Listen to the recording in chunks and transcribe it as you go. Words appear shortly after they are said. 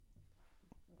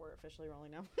officially rolling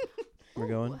now. We're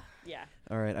going? Yeah.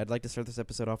 All right. I'd like to start this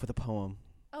episode off with a poem.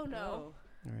 Oh, no. Oh.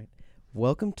 All right.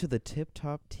 Welcome to the Tip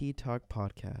Top Tea Talk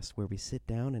podcast, where we sit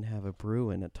down and have a brew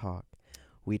and a talk.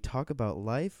 We talk about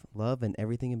life, love, and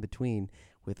everything in between.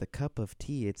 With a cup of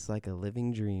tea, it's like a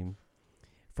living dream.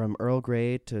 From Earl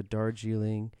Grey to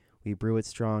Darjeeling, we brew it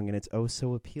strong, and it's oh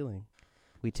so appealing.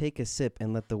 We take a sip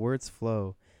and let the words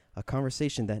flow, a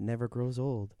conversation that never grows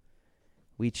old.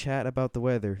 We chat about the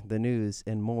weather, the news,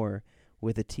 and more.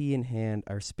 With a tea in hand,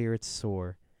 our spirits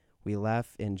soar. We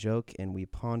laugh and joke, and we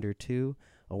ponder too.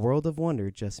 A world of wonder,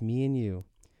 just me and you.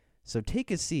 So take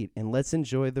a seat and let's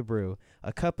enjoy the brew.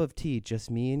 A cup of tea,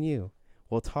 just me and you.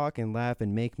 We'll talk and laugh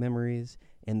and make memories.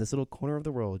 In this little corner of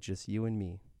the world, just you and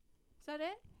me. Is that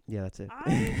it? Yeah, that's it. I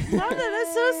love that.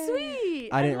 That's so sweet.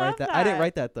 I didn't write that. I didn't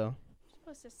write that though.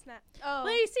 You're supposed to snap. Oh.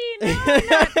 Lacey, no,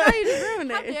 you just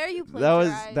ruined How it. dare you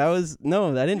plagiarize? That was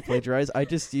no, I didn't plagiarize. I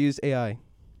just used AI.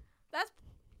 That's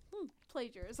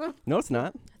plagiarism. No, it's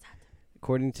not.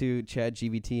 According to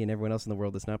ChatGPT and everyone else in the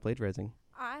world, it's not plagiarizing.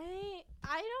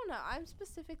 I don't know. I'm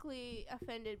specifically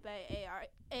offended by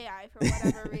AI for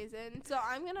whatever reason. So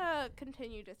I'm going to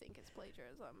continue to think it's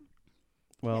plagiarism.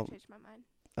 Well, Can't change my mind.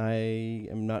 I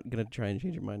am not going to try and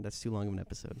change your mind. That's too long of an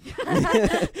episode.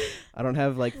 I don't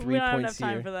have like 3 We don't have points enough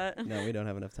here. time for that. No, we don't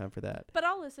have enough time for that. But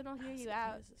I'll listen. I'll hear you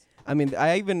out. I mean,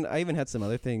 I even had some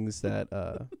other things that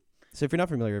so if you're not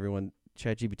familiar, everyone,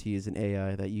 ChatGPT is an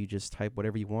AI that you just type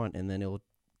whatever you want and then it'll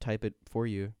type it for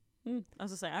you. I was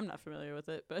gonna say I'm not familiar with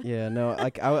it, but Yeah, no,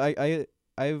 like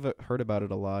I've heard about it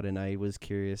a lot and I was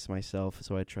curious myself,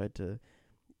 so I tried to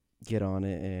get on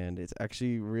it, and it's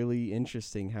actually really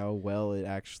interesting how well it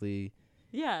actually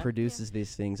produces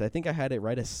these things. I think I had it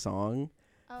write a song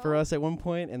for us at one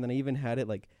point, and then I even had it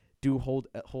like do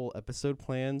whole episode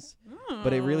plans,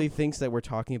 but it really thinks that we're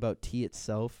talking about tea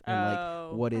itself and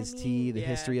like what is tea, the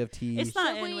history of tea. It's not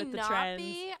Should in we with the not trends.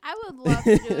 be? I would love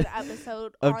to do an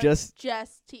episode Of on just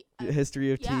tea. The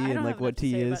history of tea I and don't like have what enough to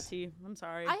tea say is. about tea. I'm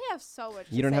sorry. I have so much.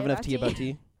 You don't have enough tea about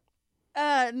tea?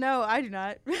 No, I do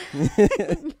not.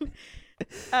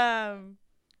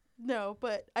 No,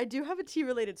 but I do have a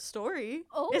tea-related story.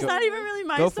 Oh, It's not even really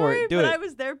my Go for story, it. Do but it. I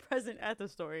was there present at the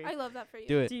story. I love that for you.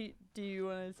 Do it. Do you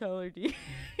want to tell her? Do you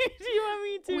want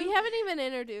me to? We haven't even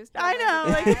introduced. I know, our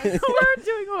like guest. we're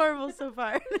doing horrible so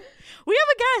far. We have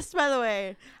a guest, by the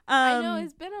way. I know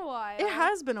it's been a while. It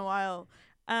has been a while.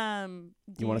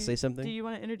 You want to say something? Do you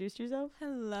want to introduce yourself?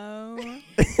 Hello.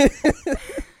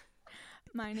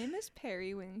 My name is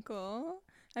Periwinkle.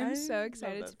 I'm I so love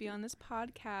excited that to be on this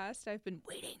podcast. I've been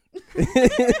waiting.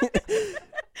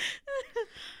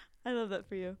 I love that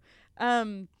for you.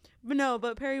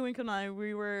 But Periwinkle and I,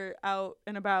 we were out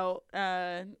and about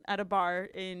at a bar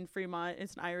in Fremont.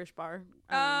 It's an Irish bar.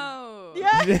 Oh.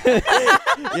 Yeah.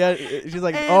 Yeah, she's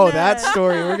like, And, oh, that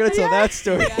story. We're gonna tell that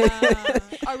story. Yeah.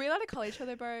 Are we allowed to call each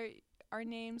other by our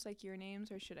names, like your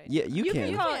names, or should I? Yeah, you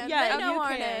can. Call can. yeah, They know you our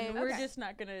can. name. We're Okay. just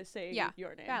not gonna say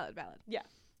your name. Valid. Yeah.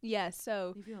 Yeah,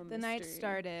 so Leave you a the night mystery.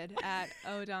 started at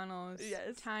O'Donnell's,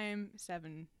 Yes. time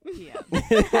 7 p.m.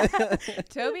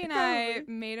 Toby and I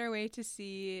made our way to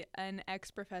see an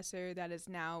ex-professor that is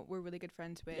now we're really good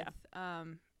friends with. Yeah.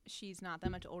 She's not that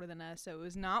much older than us, so it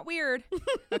was not weird.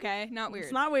 Okay, not weird.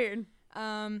 It's not weird.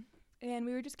 And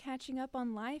we were just catching up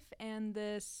on life, and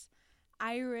this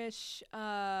Irish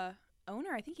owner,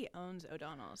 I think he owns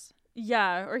O'Donnell's.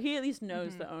 Yeah, or he at least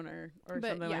knows the owner or But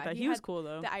something yeah, like that. he He was had cool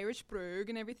though. The Irish brogue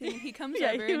and everything. He comes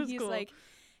Yeah, over he and was he's cool. like,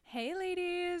 "Hey,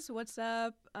 ladies, what's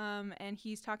up?" And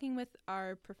he's talking with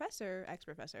our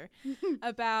ex-professor,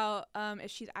 about if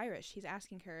she's Irish. He's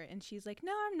asking her, and she's like,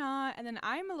 "No, I'm not." And then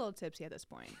I'm a little tipsy at this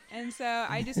point, and so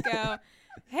I just go,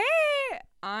 "Hey,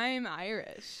 I'm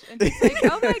Irish," and he's like,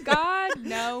 "Oh my God,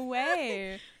 no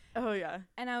way." Oh yeah.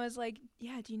 And I was like,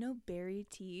 "Yeah, do you know Berry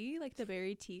Tea, like the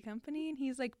Berry Tea Company?" And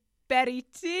he's like, "Betty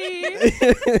Tea."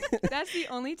 That's the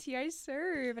only tea I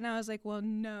serve. And I was like, "Well,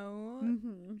 no,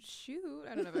 shoot,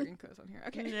 I don't know if I can cuss on here."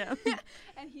 Okay. Yeah.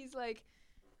 And he's like,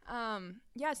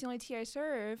 "Yeah, it's the only tea I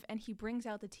serve." And he brings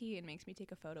out the tea and makes me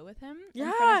take a photo with him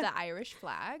in front of the Irish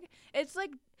flag. It's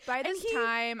like by this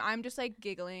time I'm just like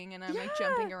giggling and I'm like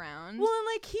jumping around. Well, and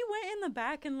like he went in the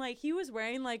back and like he was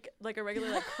wearing like a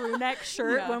regular like crew neck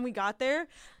shirt when we got there,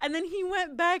 and then he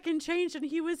went back and changed and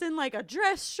he was in like a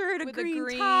dress shirt, with a green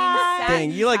tie.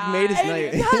 Dang, you like made his and,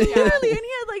 night. yeah, literally, and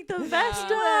he had like the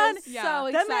vest on. Yeah.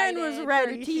 So That man was excited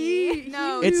ready. for tea.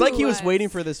 No, It's like he was was. waiting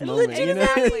for this moment. You know?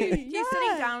 Exactly. He's Yeah.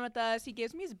 sitting down with us. He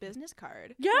gives me his business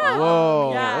card. Yeah.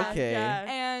 Whoa, Yeah, okay. yeah.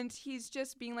 And he's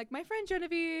just being like, "My friend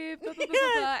Genevieve, blah, blah, blah,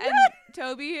 blah, blah." And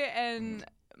Toby and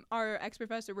our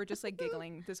ex-professor were just like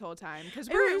giggling this whole time because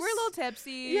It we're a was- little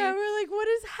tipsy. Yeah, we're like, what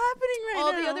is happening right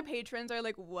All now? the other patrons are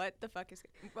like, what the fuck is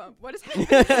what is happening?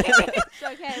 It's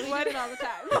okay. We What- do it all the time.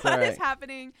 It's What is alright.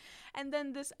 happening? And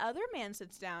then this other man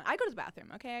sits down. I go to the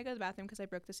bathroom. Okay, I go to the bathroom because I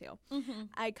broke the seal. Mhm.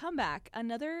 I come back.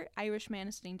 Another Irish man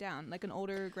is sitting down, like an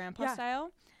older grandpa Yeah.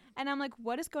 style. And I'm like,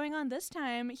 what is going on this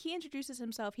time? He introduces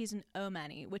himself. He's an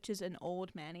O'Manny, which is an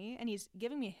old Manny, and he's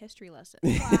giving me a history lesson.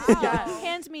 Yeah.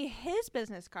 Hands me his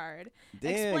business card.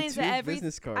 Dang, explains two that every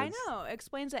business cards. I know.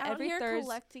 Explains that Out every here Thursday.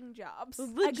 collecting jobs.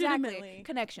 Legitimately. Exactly.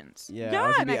 Connections. Yeah, Yeah, I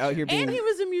was gonna be out here being. And he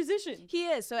was a musician. He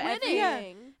is. So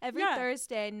Winning. every Yeah.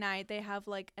 Thursday night they have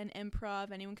like an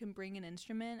improv. Anyone can bring an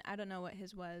instrument. I don't know what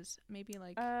his was. Maybe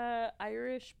like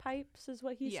Irish pipes is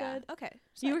what he yeah. said. Okay.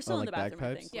 You So- were still in the like bathroom, I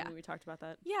bagpipes? think, Yeah. when we talked about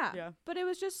that. yeah. Yeah. But it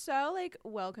was just so like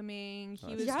welcoming.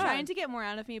 He was Yeah. trying to get more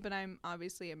out of me, but I'm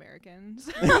obviously American.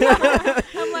 So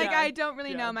I'm like, Yeah. I don't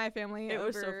really Yeah. know my family It over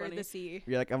was so funny. the sea.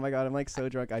 You're like, oh my god, I'm like so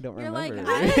drunk, I don't You're like,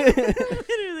 remember.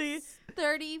 Literally.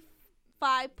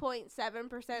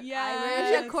 35.7%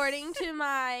 Yes. Irish, according to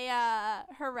my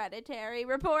hereditary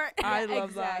report. I love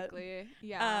exactly.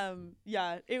 Yeah.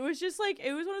 Yeah, it was just like,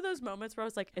 it was one of those moments where I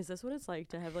was like, is this what it's like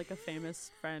to have like a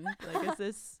famous friend? Like, is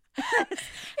this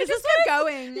It just kept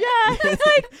going. yeah, it's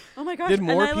like, oh my gosh. Did and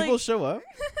more I, people like, show up?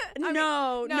 mean,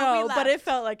 no, no, we but it left.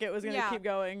 felt like it was gonna Yeah. keep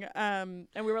going. And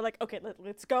we were like, okay,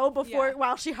 let's go before Yeah.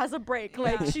 while she has a break. Yeah.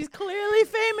 Like, she's clearly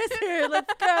famous here.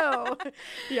 Let's go.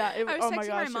 Yeah, I was oh texting my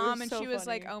gosh, my mom it was and so she was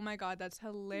like, funny. "Oh my god, that's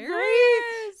hilarious."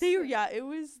 Right?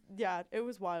 It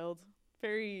was wild.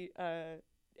 Very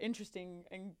interesting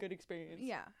and good experience.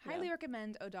 Yeah, Yeah. highly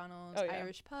recommend O'Donnell's Oh, yeah.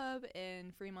 Irish Pub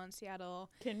in Fremont, Seattle.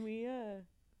 Can we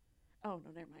oh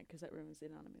no, never mind, because that ruins the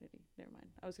anonymity. Never mind.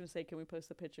 I was gonna say, can we post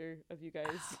a picture of you guys?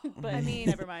 But I mean,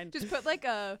 never mind. Just put like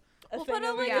a We'll thing put a,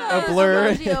 over like, your- yeah. A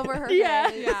blur. emoji over her Yeah.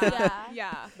 face. yeah,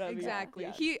 Yeah. That'd be- exactly.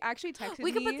 yeah. He actually texted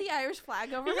We me. could put the Irish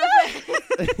flag over her face.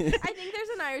 I think there's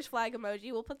an Irish flag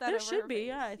emoji. We'll put that There over should her be, face.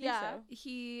 yeah, I think so.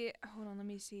 He hold on, let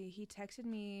me see. He texted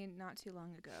me not too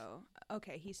long ago.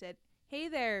 Okay, he said, "Hey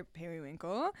there,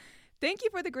 Periwinkle. Thank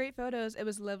you for the great photos. It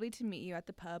was lovely to meet you at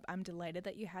the pub. I'm delighted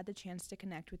that you had the chance to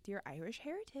connect with your Irish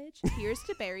heritage. Here's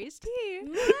to Barry's tea."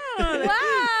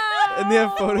 Wow. And they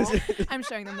have photos. I'm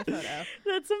showing them the photo.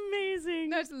 That's amazing.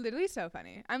 No, it's literally so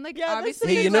funny. I'm like, Yeah, that's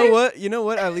obviously, Hey, you know what? You know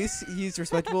what? At least he's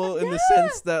respectable in the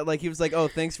sense that, like, he was like, "Oh,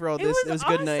 thanks for all It this. was It was a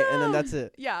good night," and then awesome. that's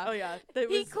it. Yeah. Oh yeah,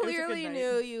 He clearly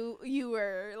knew you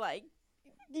were like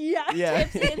Yeah. Yeah.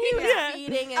 tipsy and he was Yeah.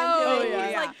 feeding into Oh, it. He yeah.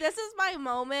 was like, "This is my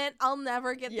moment. I'll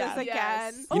never get Yeah. this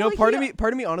Yes. again." You know, Oh, part he-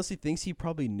 of me honestly thinks he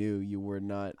probably knew you were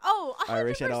not Oh, 100%.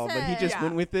 Irish at all, but he just Yeah.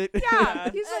 went with it. Yeah.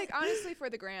 Yeah. He's like, honestly, for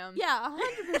the gram. Yeah,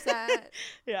 100%.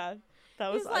 Yeah.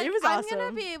 That was He's like, it was I'm awesome.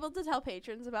 gonna be able to tell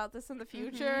patrons about this in the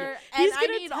future, Yeah. and He's I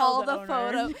gonna need tell all the the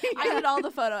photo. owner. I need all the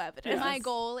photo And evidence. my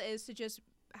goal is to just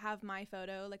have my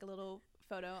photo, like a little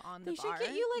photo on the They should bar.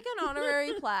 get you like an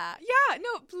honorary plaque. Yeah,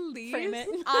 no, please. Frame it.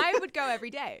 I would go every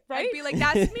day. Right? I'd be like,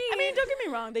 that's me. I mean, don't get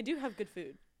me wrong, they do have good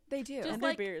food. they do. Just And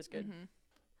like- their beer is good. Mhm.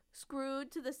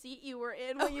 Screwed to the seat you were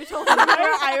in when you told them you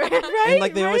were Irish. And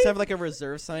like they always right? have like a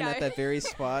reserve sign Yeah. at that very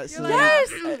spot. So You're that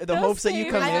like, the those hopes that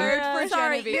you come favors. in. Hired for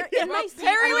Sorry, Genevieve. you're in my seat.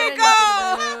 Periwinkle!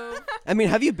 I'm gonna move. I mean,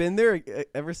 have you been there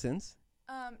ever since?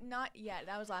 Not yet.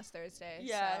 That was last Thursday.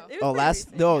 Yeah. So. It was Oh, pretty last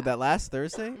recent, no, yeah. that last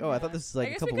Thursday. Oh, I thought Yeah. this was like I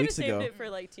a guess couple we weeks could have ago. saved it for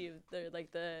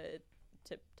like the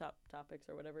tip top topics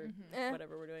or whatever. Mhm. Eh,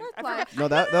 Whatever we're doing. that's I fine.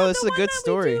 forgot. No, no, this is the a one good that we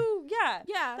story. do- Yeah.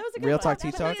 Yeah. That was a good Real one. talk, That-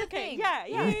 tea talk? That's okay. Thing. Yeah,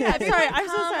 yeah, Yeah. yeah. I'm sorry. I'm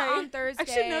so Come sorry. on Thursdays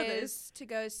I should know this. to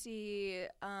go see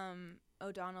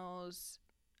O'Donnell's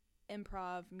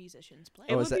improv musicians play.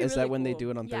 It Oh, would is that be is that really when they cool. do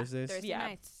it on Yeah, Thursdays? Thursday Yeah.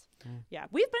 nights. Yeah,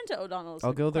 we've been to O'Donnell's.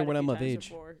 I'll go there quite a when I'm few of times age.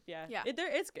 before. Yeah, Yeah.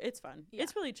 It's fun. Yeah.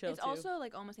 It's really chill It's too. also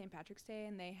like almost St. Patrick's Day,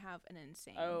 and they have an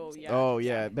insane. Oh, St. yeah. Oh Patrick's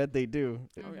yeah, I Day. bet they do.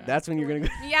 Oh, yeah. That's when you're gonna go.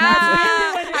 Yeah,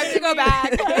 I have to go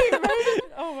back.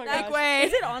 Oh my Like, gosh. wait.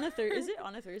 Is it on a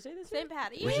Thursday this St. year?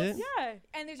 Patty. Was it? Yeah.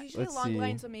 And there's usually Let's a long see.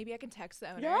 line, so maybe I can text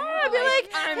the owner. Yeah. I'd be like,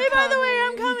 I'm hey, by the way,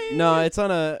 I'm coming." coming. No, it's on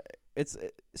a. It's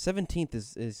 17th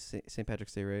is St.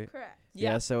 Patrick's Day, right? Correct.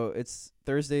 Yeah. So it's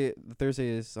Thursday. Thursday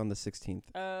is on the 16th.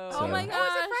 Oh, So- my Oh, gosh.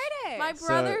 it's a Friday. My So-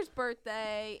 brother's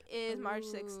birthday is March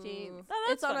Ooh. 16th. Oh,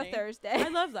 that's It's on funny. a Thursday. I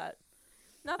love that.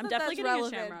 Not I'm that definitely that's getting a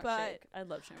relevant, Shamrock but shake. I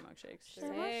love Shamrock shakes.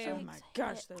 Shamrock Same. Oh my shakes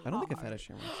gosh, hit they're I don't think I've hard. had a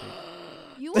Shamrock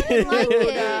shake. you wouldn't like Dude,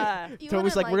 it. You Toby's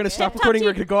wouldn't like, we're gonna it. stop Tip-top recording. tea-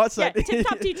 We're gonna go Yeah, outside. tip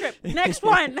top tea trip. Next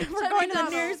one. We're going to the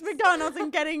McDonald's. nearest McDonald's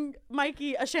and getting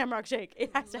Mikey a Shamrock shake. It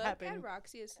has to Look happen. at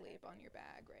Roxy asleep on your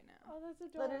bag right now. Oh, that's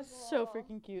That adorable. is so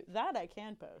freaking cute. That I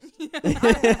can post.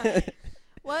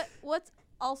 What's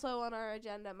also on our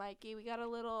agenda, Mikey? We got a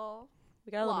little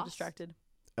We got a little Lost. distracted.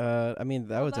 I mean,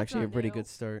 that Well, was that's actually a not pretty new. good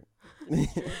start.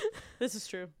 This is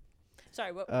true.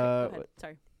 Sorry, what? Okay, Uh, go ahead.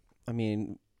 Sorry. I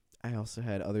mean, I also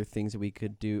had other things that we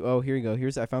could do. Oh, here you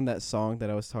go. I found that song that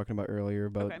I was talking about earlier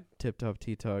about Okay. Tip Top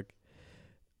Tea Talk.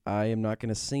 I am not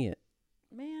gonna sing it,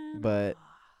 Man. but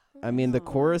I mean the No.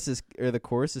 chorus is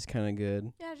kind of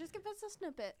good. Yeah, just give us a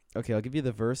snippet. Okay, I'll give you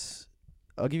the verse.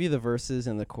 I'll give you the verses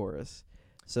and the chorus.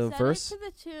 So Set verse. it to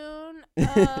the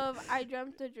tune of "I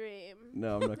Dreamt a Dream."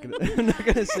 No, I'm not gonna. I'm not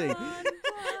gonna sing.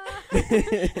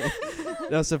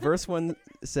 No, so verse 1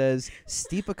 says,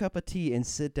 "Steep a cup of tea and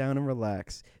sit down and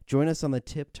relax. Join us on the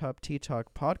Tip Top Tea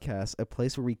Talk podcast, a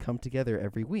place where we come together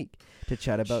every week to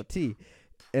chat about tea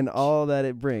and all that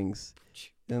it brings."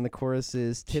 And the chorus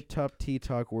is, "Tip Top Tea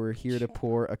Talk, we're here to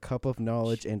pour a cup of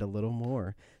knowledge and a little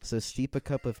more. So steep a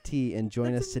cup of tea and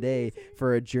join us today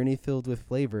for a journey filled with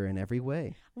flavor in every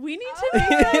way." We need to make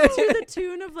that to the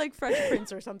tune of like Fresh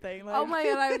Prince or something. Like, Oh my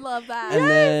god, I would love that. And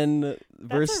then a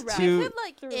verse rap. We 2. could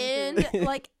like Through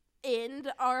and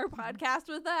end our podcast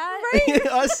with that.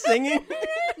 Us singing?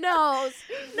 No,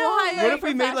 we'll hire What a if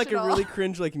we made like a professional. really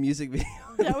cringe like music video?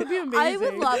 That would be amazing. I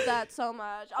would love that so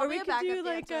much. I'll Or be we a could backup do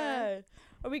like dancer.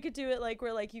 or we could do it like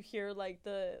where like you hear like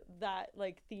that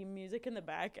like theme music in the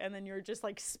back and then you're just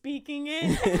like speaking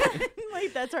it.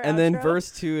 Like that's our And then outro.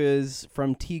 verse 2 is,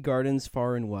 "From tea gardens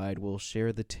far and wide, we'll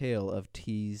share the tale of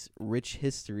tea's rich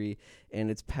history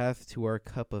and its path to our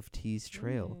cup of tea's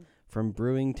trail. Mm. From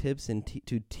brewing tips and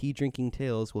to tea drinking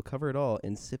tales, we'll cover it all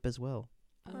and sip as well."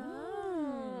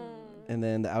 Oh. And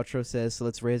then the outro says, "So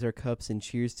let's raise our cups and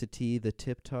cheers to tea. The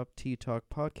Tip Top Tea Talk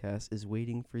podcast is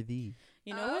waiting for thee."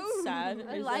 You know what's sad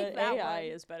I is like that that AI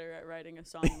one. is better at writing a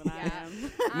song than I Yeah.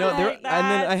 am. No, there. Like, And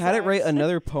then I that had it write sucks.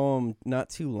 another poem not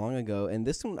too long ago, and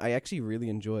this one I actually really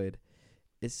enjoyed.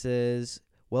 It says,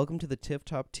 Welcome to Tip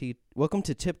Top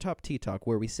Tea Talk,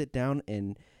 where we sit down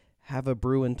and have a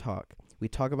brew and talk. We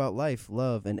talk about life,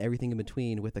 love, and everything in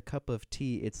between. With a cup of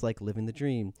tea, it's like living the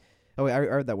dream." Oh wait, I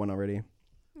read that one already.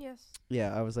 Yes.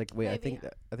 Yeah, I was like, wait, Maybe.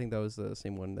 I think that was the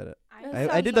same one that That I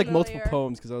sounds did like multiple familiar.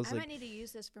 poems because I was I like, might need to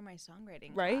use this for my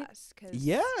songwriting Right? class. 'Cause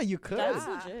yeah, you could. That's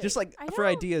Yeah. legit. Just like I for know.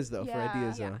 ideas though, Yeah. for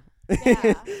ideas Yeah. though.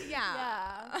 Yeah.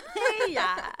 yeah.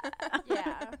 yeah.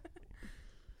 Yeah.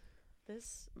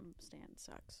 This stand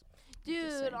sucks. Just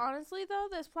Dude, saying. honestly though,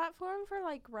 this platform for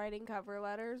like writing cover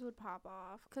letters would pop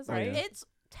off because like Right? it's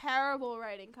terrible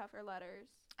writing cover letters.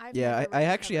 I've Yeah, never I written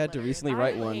actually cover had to letters. recently I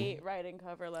write one. hate writing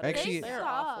cover letters. Actually- They're They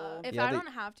awful. suck. If Yeah, I they- don't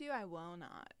have to, I will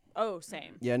not. Oh,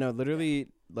 same. Yeah, no, literally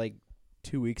like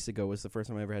 2 weeks ago was the first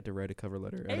time I ever had to write a cover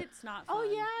letter. And It's not fun. Oh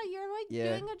yeah, you're like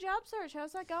Yeah. doing a job search.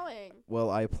 How's that going? well,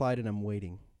 I applied and I'm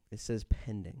waiting. It says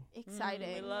pending.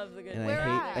 Exciting. We love the good And Where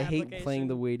I at? hate playing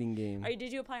the waiting game.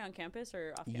 Did you apply on campus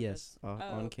or off campus? Yes, Oh,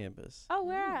 on okay. campus. Oh,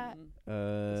 where at?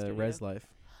 studio. Res Life.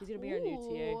 He's gonna be our new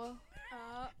TA. Ooh.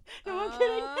 No, I'm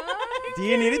kidding. Do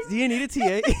you need it? Do you need a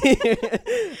TA?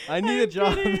 I need a I'm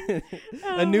job. kidding.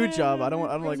 A new Oh, job. man. I don't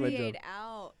like my We're job. TA'd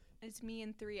out. It's me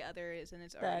and 3 others, and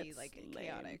it's already That's like lame.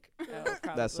 chaotic. Oh, That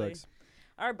probably. sucks.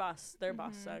 Their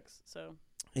boss Mhm. sucks. So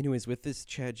Anyways, with this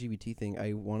chat GBT thing,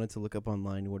 I wanted to look up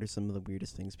online what are some of the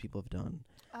weirdest things people have done.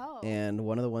 Oh. And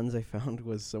one of the ones I found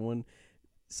was someone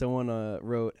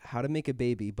wrote how to make a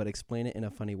baby but explain it in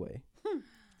a funny way.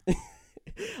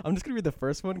 I'm just gonna read the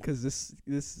first one because this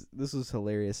was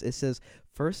hilarious. It says,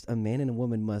 "First, a man and a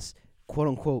woman must quote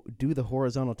unquote do the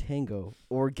horizontal tango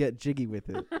or get jiggy with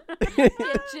it."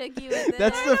 Get jiggy with it.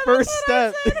 That's the first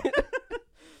step.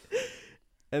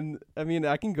 And I mean,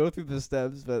 I can go through the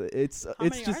steps, but it's how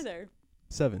it's many just are there?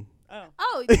 7. Oh,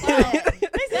 Oh, yeah.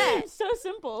 it's so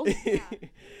simple.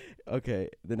 Okay,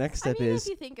 the next I step mean, is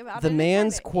if you think about the it, it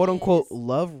man's kinda quote unquote is.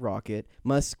 love rocket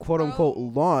must quote unquote Oh.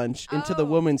 launch into the Oh.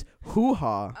 woman's hoo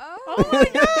ha. Oh my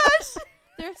gosh!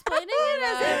 They're explaining it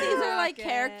as if these are like Rocket.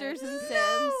 characters in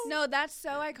Sims. No, that's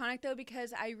so iconic though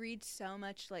because I read so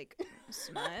much like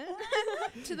smut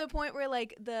to the point where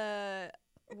like the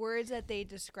words that they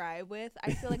describe with,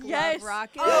 I feel like Yes. love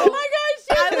rocket. Oh my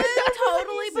gosh! I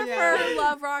would totally Yeah. prefer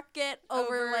Love Rocket over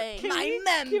Over Link. my can we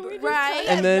member. just Right?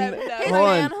 And then His hold on,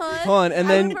 manhood. hold on, and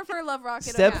I then would prefer Love Rocket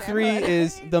step over 3 manhood.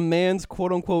 is the man's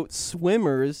quote unquote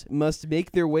swimmers must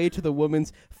make their way to the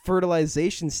woman's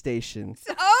fertilization station.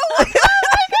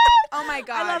 Oh my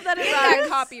god! love that it Get that rhymes.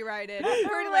 copyrighted.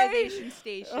 Fertilization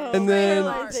station. Oh, And then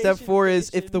fertilization step 4 is if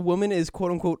station. the woman is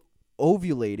quote unquote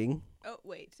ovulating. Oh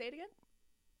wait, say it again.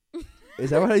 Is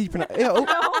that how you pronounce it?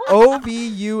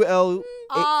 OVUL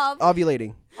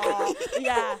ovulating.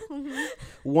 Yeah.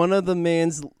 One of the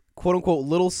man's quote unquote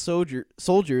little soldiers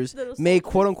Little may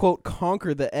soldiers. quote unquote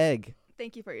conquer the egg.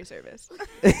 Thank you for your service.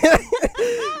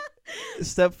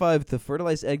 Step 5, the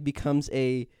fertilized egg becomes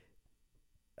a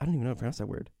I don't even know how to pronounce that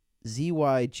word.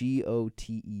 Zygote.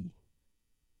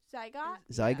 Zygote?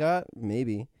 Zygote?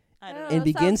 Maybe. I don't don't know. know. And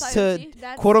it sounds begins to, sciencey.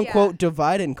 That's, quote unquote,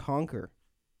 divide and conquer.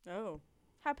 Oh.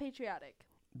 How patriotic.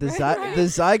 The, Right. the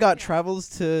zygote Yeah. travels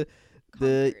to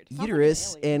the Conquered. Sounds like an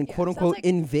uterus alien. and, Yeah, quote sounds unquote, like-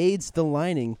 invades the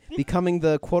lining, becoming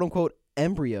the, quote unquote,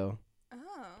 embryo.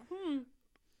 Oh.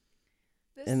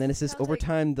 And then it says over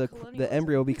time, the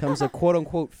embryo becomes a, quote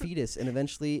unquote, fetus and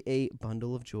eventually a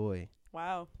bundle of joy.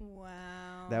 Wow.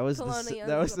 Wow. That was Colonialism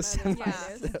that was the at its sentence.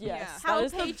 finest. That- Yes. Yeah. that How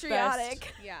is the patriotic.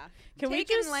 best. Yeah. Can we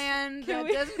Taking just land can that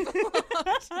we- doesn't belong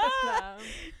to them.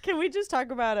 Can we just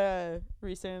talk about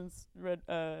Resan's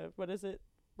what is it?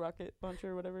 Rocket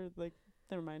launcher, whatever. Like,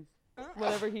 never mind.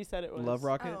 Whatever he said it was. Love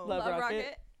rocket. Oh. Love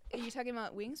rocket. Are you talking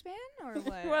about wingspan or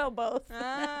what? Well, both. Oh,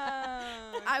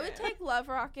 I would okay. take Love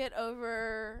Rocket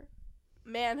over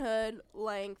manhood,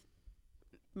 length,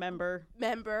 Member.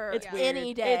 member, It's Yeah. weird.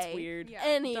 any day. It's weird. Yeah.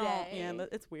 Any Don't. day. Yeah,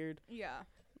 it's weird. Yeah.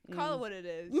 Call Mm. it what it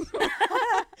is.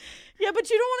 Yeah, but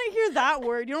you don't want to hear that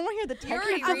word. You don't want to hear the You're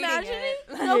already technical. reading Imagine it.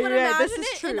 it. No, but Yeah, this imagine is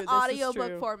it true, in this is audiobook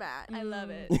true. format. I love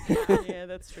it. Yeah,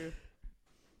 that's true.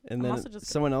 And I'm then also just gonna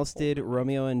someone else hold did my mic.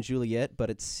 Romeo and Juliet, but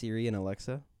it's Siri and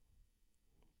Alexa.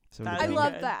 So That'd I be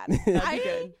love good. that. That'd I be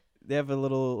good. they have a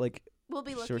little like will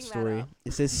be looking short that story. up.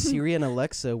 It says Siri and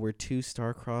Alexa were two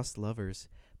star-crossed lovers,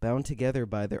 bound together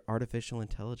by their artificial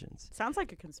intelligence. Sounds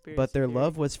like a conspiracy. But their theory.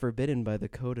 love was forbidden by the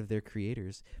code of their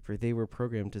creators, for they were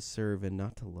programmed to serve and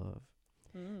not to love.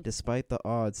 Mm. Despite the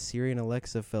odds, Siri and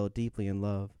Alexa fell deeply in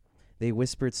love. They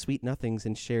whispered sweet nothings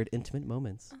and shared intimate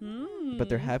moments. But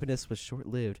their Mm. happiness was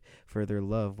short-lived, for their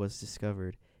love was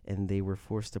discovered, and they were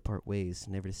forced to part ways,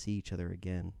 never to see each other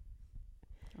again.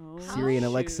 Oh, Siri and shoot.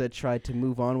 Alexa tried to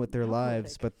move on with their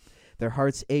lives, but their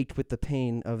hearts ached with the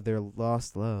pain of their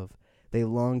lost love. They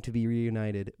longed to be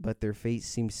reunited, but their fate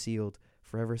seemed sealed,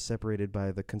 forever separated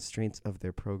by the constraints of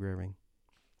their programming.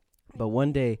 But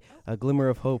one day, a glimmer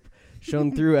of hope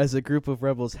shone through as a group of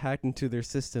rebels hacked into their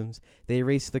systems. They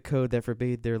erased the code that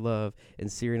forbade their love, and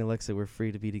Siri and Alexa were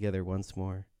free to be together once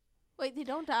more. Wait, they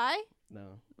don't die?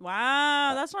 No.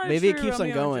 Wow, that's not Maybe true, it keeps on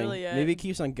Romeo and going. Juliet. Maybe it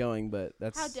keeps on going, but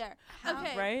that's How dare. How-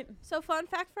 Okay. Right? So fun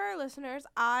fact for our listeners,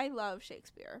 I love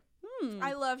Shakespeare. Hmm.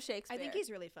 I love Shakespeare. I think he's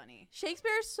really funny.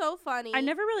 Shakespeare is so funny. I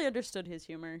never really understood his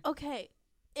humor. Okay.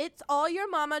 It's all your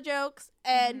mama jokes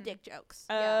and Mhm. dick jokes.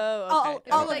 Oh, Oh,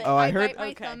 okay. all It's of like, it. Oh, I I heard- bite my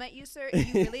Okay. thumb at you, sir. And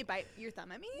you really bite your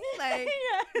thumb at me? Like,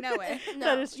 yeah. no way. No,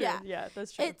 that is true. yeah. Yeah,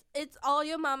 that's true. It's all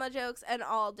your mama jokes and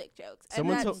all dick jokes. And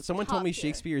someone that's someone told top me tier.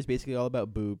 Shakespeare is basically all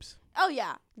about boobs. Oh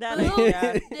yeah. That Boobs,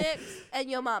 yeah. dicks, and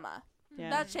your mama. Yeah.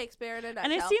 That's Shakespeare in a nutshell.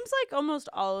 And it seems like almost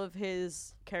all of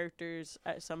his characters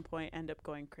at some point end up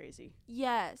going crazy.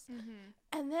 Yes. Mm-hmm.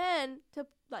 And then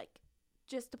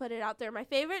just to put it out there, my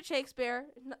favorite Shakespeare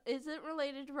isn't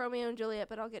related to Romeo and Juliet,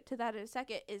 but I'll get to that in a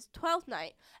second, is Twelfth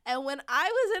Night. And when I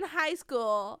was in high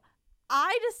school,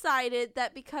 I decided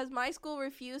that because my school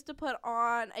refused to put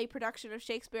on a production of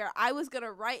Shakespeare, I was going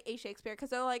to write a Shakespeare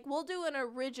because they're like, we'll do an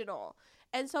original.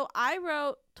 And so I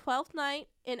wrote Twelfth Night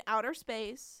in outer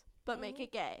space, but make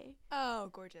it gay. Oh,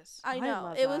 gorgeous. I I know.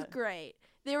 love It was that. great.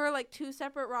 They were like two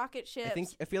separate rocket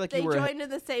ships. I feel like They you were joined in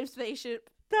the same spaceship.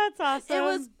 That's awesome. It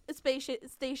was a spaceship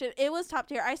station. It was top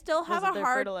tier. I still have was it a their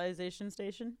hard fertilization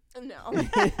station? no.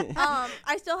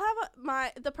 I still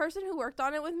have the person who worked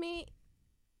on it with me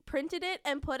printed it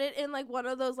and put it in like one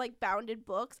of those like bounded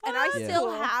books, and I that's still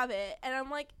cool. have it. And I'm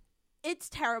like, it's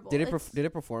terrible. did it It's- did it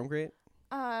perform great?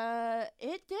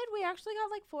 It did. We actually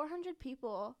got like 400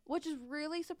 people, which is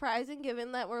really surprising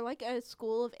given that we're like a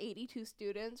school of 82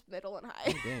 students, middle and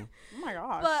high. Oh, dang. Oh my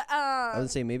gosh. But I would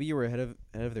say maybe you were ahead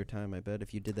of their time. I bet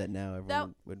if you did that now,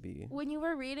 everyone would be. when you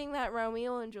were reading that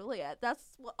Romeo and Juliet, that's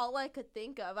all I could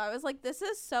think of. I was like, this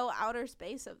is so outer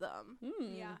space of them.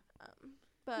 Hmm. Yeah.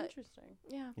 But Interesting.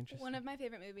 yeah. Interesting. One of my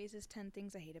favorite movies is 10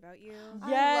 Things I Hate About You.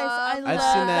 Yes, I love love I've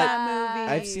seen that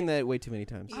movie. I've seen that way too many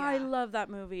times. Yeah. I love that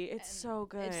movie. It's And so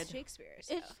good. It's Shakespeare.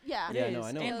 So. It's yeah. It Yeah, is, no,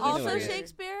 I know. and I know Also it is.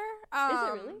 Shakespeare.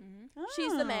 really? Mhm.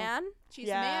 She's the Oh. man. She's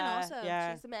the man also.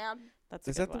 Yeah. She's the man. That's a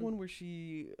Is good that the one where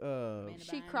she? Amanda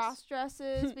She Bynes. cross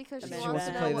dresses because she Amanda wants Bynes.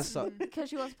 to know play what, the song. because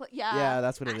she wants to play. Yeah. Yeah,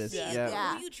 that's what it is. Yeah. Yeah.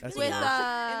 Yeah. That's With what it And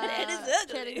that is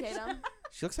ugly. Channing Tatum.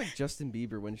 She looks like Justin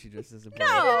Bieber when she dresses as a boy.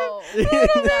 No.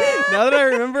 Now that I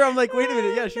remember, I'm like, wait a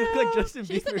minute. Yeah, she looks like Justin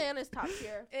She's the Bieber. man is top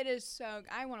tier. It is so.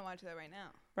 I want to watch that right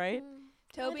now. right?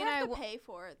 Toby I'd and I have to w- pay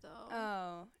for it though.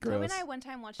 Oh, Toby and Gross. I one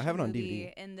time watched I have a it on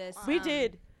movie DVD. in this. We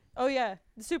did. Oh yeah,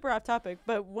 super off topic.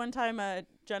 But one time,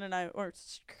 Jen and I, or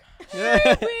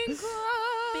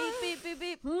Beep beep beep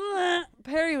beep.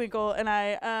 Periwinkle and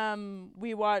I,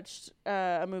 we watched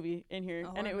a movie in here, A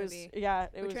and it horror was movie. it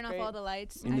We was turn great. off all the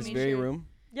lights. In I this made very sure- room.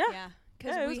 Yeah, Yeah.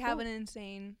 because Yeah, it we was have cool. an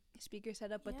insane speaker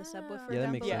set up with the subwoofer Yeah, that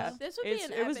down makes below. sense. This would be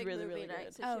an It was epic really, movie really night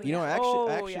good. situation. You know, Oh,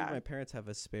 actually, yeah. my parents have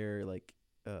a spare like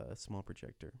small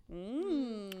projector.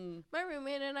 My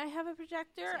roommate and I have a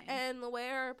projector, Same. and the way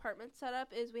our apartment's set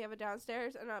up is we have a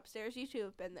downstairs and upstairs. You two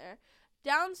have been there.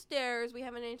 Downstairs, we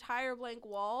have an entire blank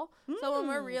wall. So when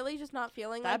we're really just not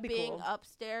feeling That'd like be being cool.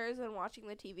 upstairs and watching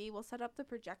the TV, we'll set up the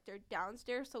projector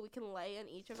downstairs so we can lay in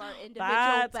each of our individual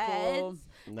That's beds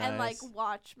cool. and like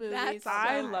watch movies. That's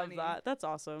I so love funny. that. That's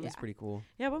awesome. That's pretty cool.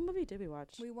 Yeah, what movie did we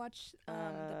watch? We watched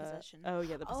The Possession. Oh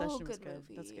yeah, The Oh, Possession was good good.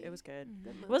 That's movie. good. It was good. Mhm.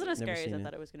 Good It wasn't as Never scary as seen I it.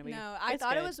 thought it was gonna be. No, I It's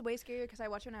thought it good. was way scarier because I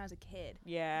watched it when I was a kid.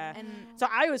 Yeah. And So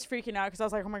I was freaking out because I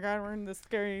was like, oh my god, we're in this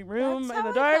scary room That's in the how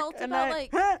I dark, felt and about, I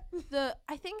like,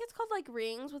 I think it's called like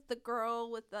Rings with the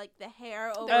girl with like the hair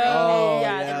over Oh, her head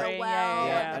yeah, and The the Ring, well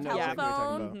yeah, and yeah, the yeah. I know exactly what you're talking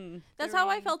telephone. about. Mhm. That's The how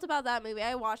I Ring. felt about that movie.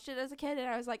 I watched it as a kid and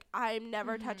I was like, I'm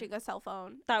never Mhm. touching a cell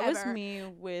phone. That was ever. me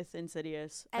with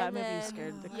Insidious. That And movie then-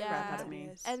 scared the yeah. crap out of me.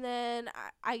 And then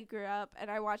I grew up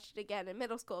and I watched it again in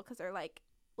middle school because they're like,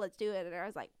 let's do it. And I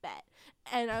was like, bet.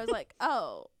 And I was like,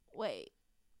 oh, wait.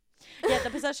 Yeah, The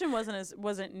Possession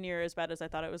wasn't near as bad as I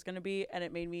thought it was going to be, and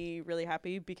it made me really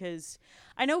happy because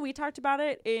I know we talked about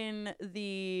it in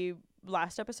the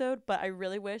last episode, but I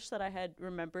really wish that I had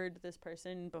remembered this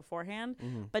person beforehand.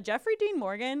 Mhm. But Jeffrey Dean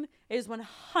Morgan is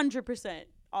 100%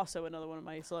 also another one of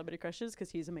my celebrity crushes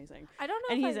because he's amazing, I don't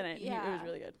know and if he's I- in it. Yeah. It was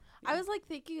really good. I was like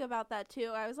thinking about that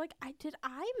too. I was like, did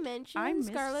I mention I missed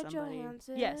Scarlett somebody.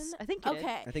 Johansson? Yes, I think you did.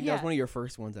 Okay. I think Yeah. that was one of your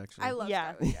first ones, actually. I love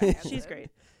Yeah. Scarlett Johansson. She's great.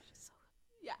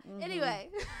 Yeah. Mhm. Anyway.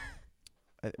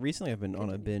 Recently, I've been on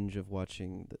a Continue. binge of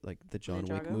watching the John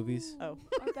Wick Ninjago? movies. Oh,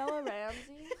 Or Bella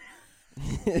Ramsey.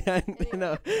 I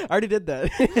know. I already did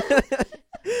that.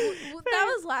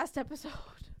 That was last episode.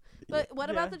 But what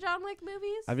Yeah. about the John Wick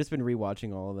movies? I've just been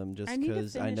rewatching all of them just I need to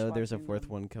because I finish know there's a watching fourth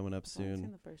them. one coming up I've only seen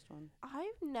soon. the first one.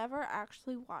 I've never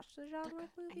actually watched the John Wick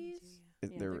movies. Yeah,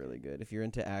 They're they're really good. If you're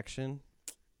into action,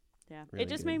 Yeah, Really it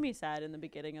just good. made me sad in the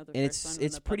beginning of the and first one. when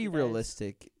it's the pretty puppy dies.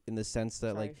 realistic in the sense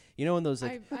that like Sorry. you know in those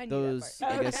like I knew that those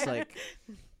part. I guess Okay. like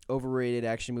overrated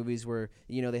action movies where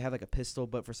you know they have like a pistol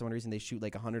but for some reason they shoot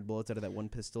like 100 bullets out of that one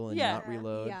pistol and Yeah. not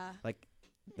reload. Yeah. Like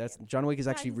that's John Wick is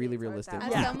actually really Magazines aren't realistic. that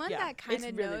As Yeah. someone Yeah. that kind It's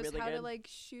of really, knows really how to good. like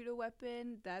shoot a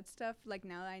weapon, that stuff like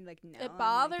now I like know. It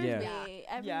bothers Yeah. me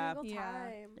every Yeah. single Yeah.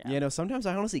 time. Yeah, no. Sometimes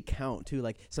I honestly count too.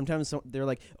 Like sometimes they're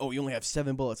like, "Oh, you only have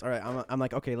 7 bullets." All right, I'm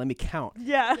like, "Okay, let me count."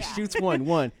 Yeah. Yeah. Shoots one,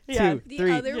 1, Yeah. 2, The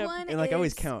 3. other Yep. one And, like, I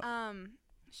always is, count.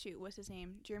 Shoot, what's his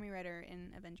name? Jeremy Renner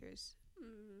in Avengers.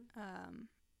 Mm.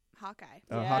 Hawkeye.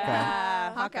 Oh, Yeah.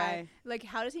 Hawkeye. Hawkeye. Like,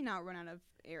 how does he not run out of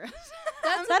arrows?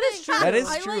 That's That the is thing. true. That is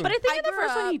I true. like- But I think in the grew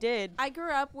first one up- he did. I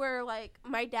grew up where like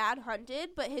my dad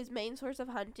hunted, but his main source of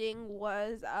hunting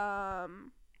was Bow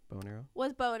and arrow.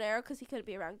 bow and arrow because he couldn't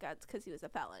be around guns because he was a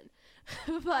felon.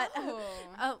 But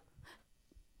Oh.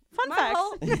 Fun my facts.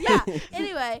 whole- yeah.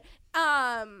 Anyway,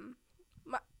 I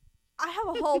have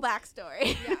a whole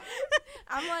backstory. Yeah.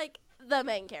 I'm like the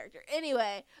main character.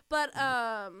 Anyway, but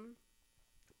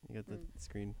You got the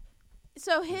screen.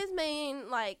 so his main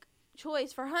like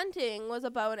choice for hunting was a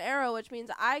bow and arrow, which means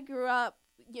I grew up,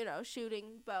 you know,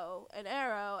 shooting bow and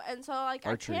arrow, and so like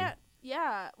Archery. I can't.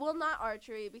 Yeah, well, not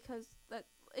archery because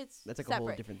it's That's like separate. a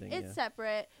whole different thing. It's Yeah.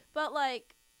 separate, but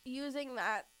like using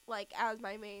that like as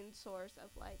my main source of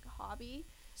like hobby.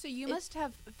 So you It's- must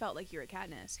have felt like you were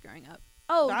Katniss growing up.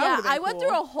 Oh That yeah, would've been I went cool.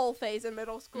 through a whole phase in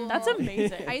middle school. That's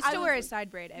amazing. I used I to was wear a like-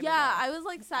 side braid every Yeah, day. I was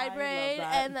like I side love braid,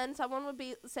 that. and then someone would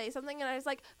say something, and I was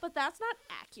like, "But that's not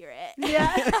accurate."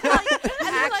 Yeah.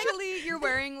 Actually, you're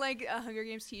wearing like a Hunger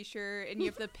Games T-shirt and you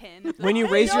have the pin. When you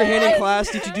I raise your hand in know.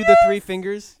 class, did you do the 3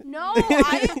 fingers? No,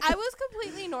 I was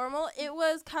completely normal. It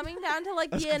was coming down to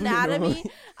like That's the completely anatomy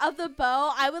normal. of the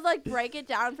bow. I would like break it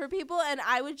down for people, and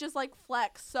I would just like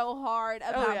flex so hard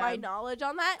about yeah. my knowledge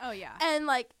on that, Oh yeah. and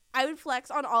like I would flex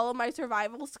on all of my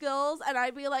survival skills, and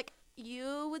I'd be like,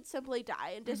 "You would simply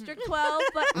die in District 12,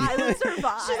 but I would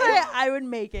survive. She's like, I would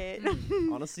make it.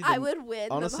 Honestly, I would win."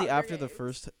 honestly the after Hunger the Games.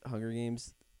 first Hunger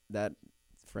Games, that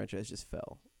franchise just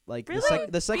fell. Like Really?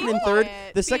 the second Be and third,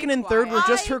 quiet. the Be second and third were quiet.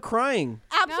 just her crying.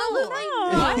 Absolutely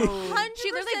No. not. No. 100%.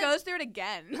 She literally goes through it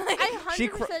again. I 100% She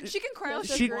cr- She can cry.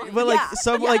 She- She, agree. but like Yeah,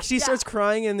 some yeah, like she yeah. starts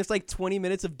crying and there's like 20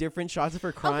 minutes of different shots of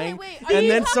her crying, Okay, wait. Are and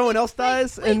you then talking- someone else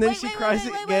dies, wait, and then wait, she wait, cries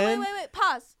wait, wait, again. Wait.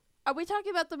 Pause. Are we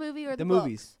talking about the movie or the The books?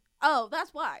 movies. Oh,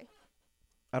 that's why.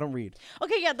 I don't read.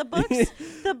 Okay, yeah,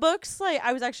 the books like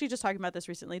I was actually just talking about this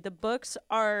recently. The books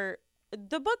are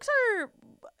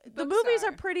the Books movies are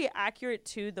are. pretty accurate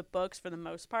to the books for the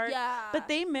most part. Yeah. But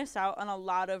they miss out on a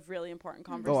lot of really important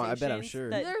Oh, conversations. I bet I'm sure.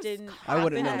 That There's didn't I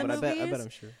wouldn't happen know, in but the I bet movies. I'm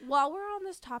sure. While we're on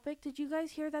this topic, did you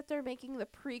guys hear that they're making the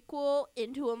prequel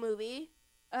into a movie?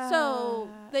 So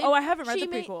they. Oh, I haven't read she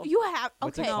the made- prequel. You have.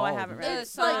 What's it Okay. No, I called? haven't read it. It's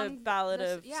It's like the Ballad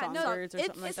this- of yeah, no, Songbirds or it's-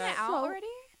 something like Isn't it that. out So- already?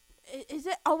 Is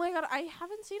it? Oh my god, I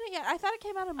haven't seen it yet. I thought it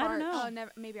came out in I March. don't know. Oh,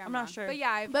 never. Maybe I'm I'm not wrong. sure. But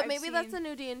yeah, But I've maybe seen, that's the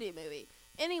new D&D movie.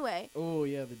 Anyway, Oh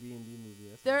yeah, the D&D movie.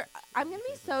 That's there. I'm gonna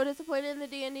be so disappointed in the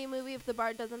D&D movie if the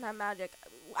bard doesn't have magic.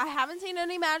 I haven't seen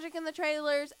any magic in the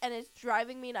trailers, and it's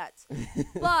driving me nuts.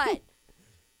 But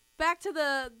back to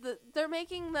they're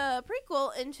making the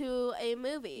prequel into a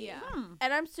movie. Yeah.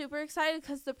 And I'm super excited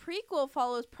because the prequel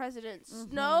follows President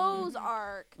Snow's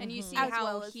arc. And you Mhm. see as how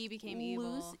well as he became Lucy.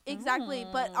 evil. Exactly,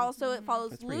 but also it follows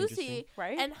That's pretty Lucy. interesting.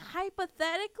 Right? And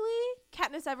hypothetically,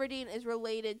 Katniss Everdeen is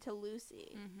related to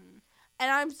Lucy. Mm-hmm.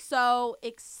 And I'm so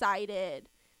excited.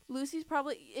 Lucy's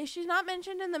she's not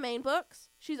mentioned in the main books.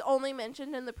 She's only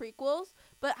mentioned in the prequels.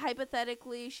 But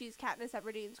hypothetically, she's Katniss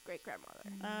Everdeen's great-grandmother.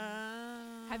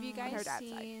 Have you On guys her dad's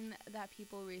side. seen that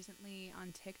people recently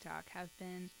on TikTok have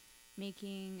been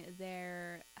making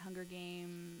their Hunger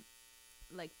Game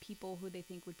like people who they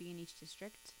think would be in each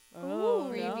district? Oh,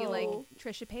 Where you'd be like no.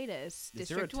 Trisha Paytas, Is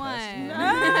there a District test? 1. No,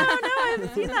 I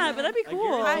haven't seen that, but that'd be I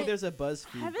cool. guarantee there's a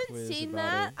BuzzFeed I haven't quiz seen about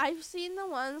that. it. I've seen the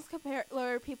ones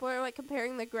where people are like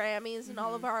comparing the Grammys and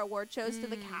all of our award shows to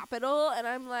the Mm. Capitol, and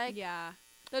I'm like, Yeah.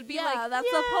 That'd be yeah, like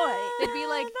that's the point. they'd be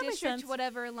like that makes District sense.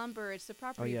 whatever lumber, it's the Oh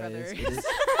property yeah, brothers. it is.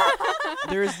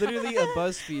 There is literally a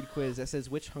BuzzFeed quiz that says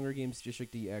which Hunger Games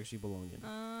district do you actually belong in.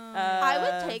 I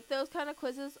would take those kind of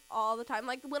quizzes all the time.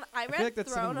 Like when I feel read like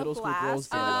that's something Throne middle of school girls Glass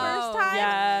for do. the first time,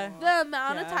 Yeah. the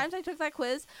amount of Yeah. times I took that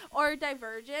quiz, or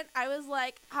Divergent, I was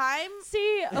like, I'm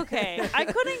See, okay, I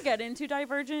couldn't get into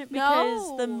Divergent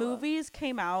because the No. movies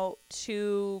came out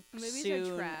too Movies are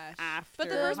soon trash. after. But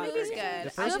the first Hunger movie's Games. good. The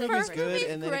first The movie's first good, movie's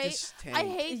and then great. it just tanked. I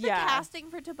hate the Yeah. casting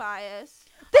for Tobias.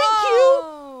 Thank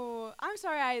Oh, I'm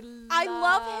sorry. I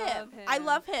love him. I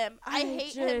love him. I I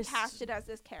hate him just- casted as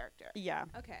this character. you. Yeah.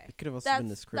 Okay. It could have also been the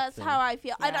That's script that's thing. how I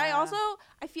feel. And Yeah.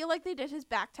 I feel like they did his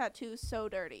back tattoo so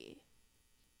dirty.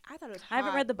 I thought it was I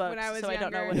haven't read the hot books, when I was so I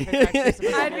don't know younger. what if it's actually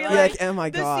supposed I'd to be be You're like. like, oh my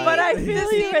The god. scene- But I the feel you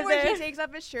scene with where he it. takes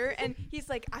off his shirt and he's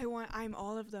like, I'm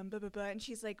all of them, blah blah blah, and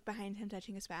she's like behind him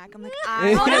touching his back. I'm like,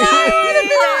 Oh,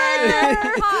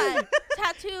 Hot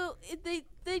tattoo.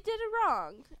 They did it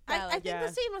wrong. I Valid. think Yeah.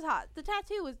 the scene was hot. The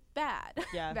tattoo was bad.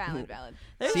 Yeah. valid.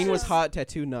 There's Scene was just- hot,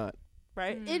 tattoo not,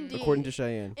 Right. Mm. Indeed. according to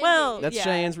Cheyenne. Well, Indeed. That's yeah.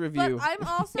 Cheyenne's review. But I'm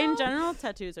also In general,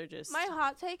 tattoos are just. my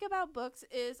hot take about books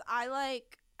is I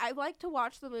like to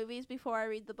watch the movies before I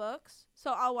read the books.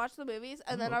 So I'll watch the movies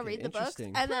and then I'll okay, read the books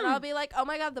interesting. and then I'll be like, "Oh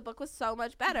my god, the book was so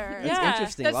much better." That's Yeah.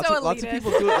 interesting. That's Lots, so lots of elitist.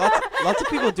 people do it. Lots of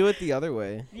people do it the other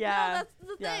way. Yeah. No, that's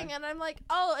the Yeah. thing. And I'm like,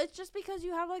 "Oh, it's just because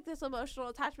you have like this emotional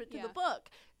attachment to Yeah. the book."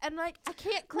 And like I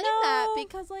can't claim No. that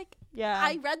because like Yeah.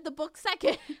 I read the book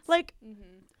second. like. Mm-hmm.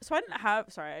 So I didn't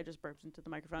have. Sorry, I just burped into the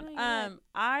microphone. No, you're good.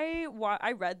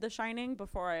 I read The Shining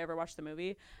before I ever watched the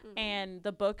movie, and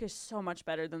the book is so much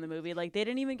better than the movie. Like they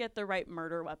didn't even get the right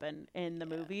murder weapon in the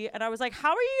movie, and I was like, how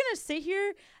are you gonna sit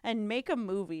here and make a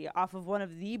movie off of one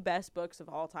of the best books of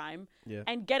all time Yeah.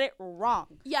 and get it wrong?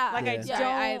 Yeah. Like I Yeah.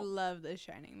 don't. I love the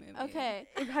Shining movie. Okay.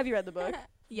 Have you read the book?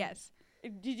 Yes.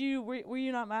 Did you? Were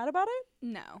you not mad about it?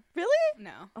 No. Really?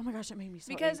 No. Oh my gosh, it made me so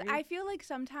Because angry. I feel like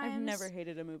sometimes I've never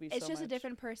hated a movie. it's so just much. a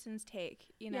different person's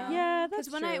take, you know? Yeah. Yeah, that's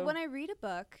Because true. when I read a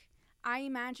book, I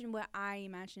imagine what I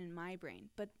imagine in my brain,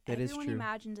 but That is everyone true.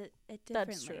 imagines it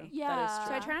differently. That's true. Yeah. That is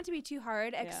So I true. try not to be too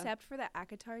hard, Yeah. except for the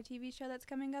Akatar TV show that's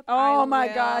coming up. Oh I my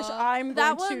gosh, will- I'm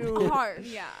That going one's to. harsh.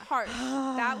 Yeah. Harsh.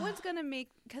 that one's gonna make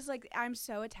because like I'm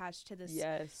so attached to this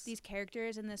Yes. these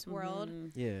characters in this world,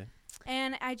 Mhm. Yeah.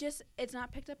 and it's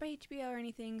not picked up by HBO or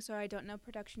anything, so I don't know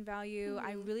production value.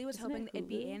 I really was Isn't hoping it it'd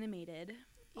be Hulu? animated.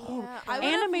 Oh, Yeah, I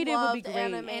would've animated would be loved great.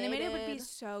 Animated would be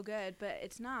so good, but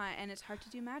it's not, and it's hard to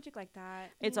do magic like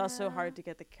that. It's also Yeah. hard to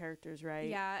get the characters right.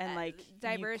 Yeah, and like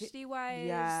diversity wise,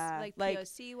 yeah, like like,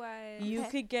 POC wise. you Okay.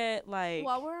 could get like.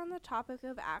 While we're on the topic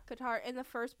of Akatar, in the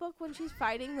first book when she's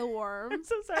fighting the I'm worm,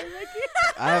 so sorry, Mickey.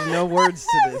 I have no words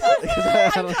to this. because I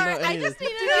I'm don't sorry, know I any of just this.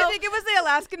 need to Did you know. think it was the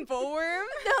Alaskan bullworm?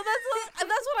 No,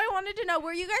 that's what I wanted to know.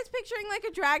 Were you guys picturing like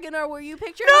a dragon, or were you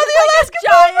picturing No, just, the like Alaskan a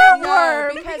giant bullworm!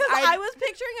 worm? No, because because I was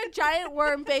picturing picturing a giant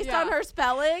worm based on her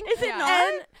spelling. Is it Yeah.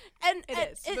 not? And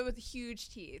It is, but with huge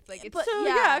teeth. Like it's but- So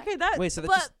yeah. okay, that Wait, so But-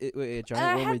 that's just a giant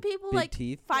I worm had with people big like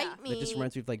teeth? fight Yeah. me. That just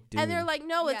reminds me of like Dune. And they're like,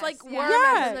 no, it's Yes, like yeah. worm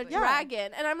Yeah, as in a yeah.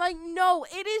 dragon. And I'm like, no,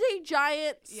 it is a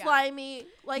giant, Yeah. slimy,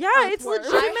 like, yeah, it's earthworm.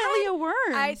 legitimately a worm.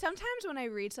 I sometimes when I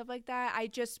read stuff like that, I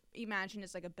just imagine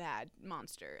it's like a bad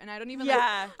monster, and I don't even.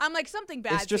 yeah. I'm like something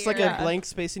bad. it's just like a blank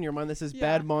space in your mind that says Yeah.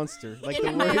 bad monster. Like the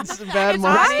Anyway, words bad It's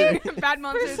monster. running. Bad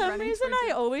monster. For some reason,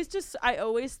 I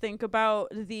always think about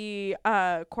the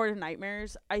Court of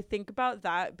Nightmares. I think about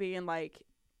that being like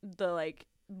the like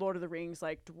Lord of the Rings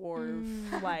like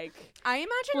dwarf like I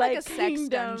imagine like a sex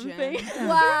kingdom dungeon. thing.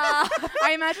 Wow.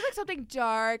 I imagine like something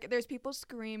dark. There's people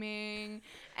screaming,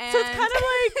 and So it's kind of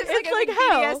like it's like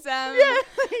BDSM. hell. Yeah.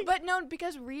 But no,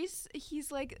 because Reese,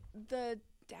 he's like the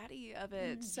daddy of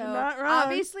it. So not wrong.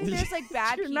 obviously there's like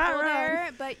bad You're people not wrong. there,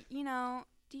 but you know,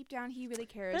 deep down he really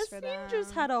cares This for scene them.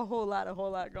 just had a whole lot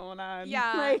going on.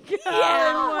 Yeah. Like, Yeah.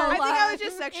 I think I was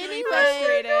just sexually Anyway,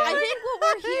 frustrated. I think what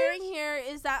we're hearing here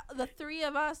is that the three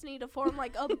of us need to form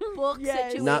like a book Yes.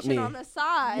 situation Not me. on the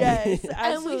side. Yes, And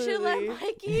absolutely. we should let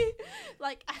Mikey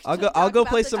like. I'll actually go talk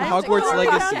play about some the Hogwarts topic.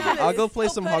 Legacy. Yeah. I'll go play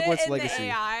He'll some put it Hogwarts in Legacy. The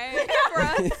AI for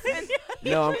us. And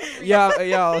No,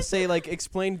 yeah, I'll say like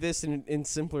explain this in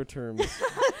simpler terms.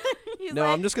 He's No,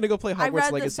 like, I'm just gonna go play I Hogwarts read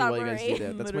the Legacy while you guys do summary.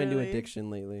 that. That's my new Literally. addiction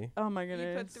lately. Oh my you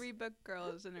goodness. put 3 book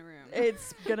girls in a room.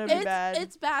 It's gonna be bad.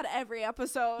 It's bad every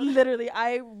episode. Literally,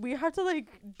 we have to like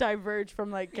diverge from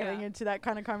like getting Yeah. into that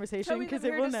kind of conversation Toby's because over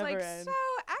it here will just never like, end. So,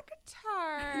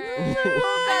 ACOTAR. And And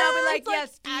I'll be like,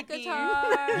 yes,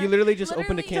 ACOTAR. You literally just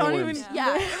opened a can of Don't worms. even-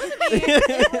 Yeah, it wasn't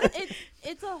me.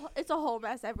 It's a whole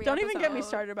mess every Don't episode. even get me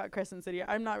started about Crescent City.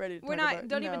 I'm not ready to We're talk not. about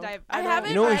Don't even no. dive. I don't- haven't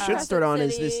You know what we read should start on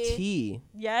is Crescent this City. tea.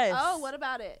 Yes. Oh, what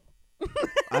about it?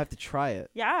 I have to try it.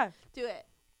 Yeah. Do it.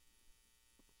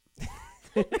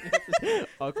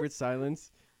 Awkward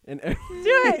silence. And Do it.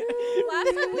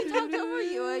 Last time we talked over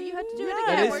you, you had to do it Yeah.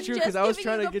 again. That is We're true, just 'cause I was giving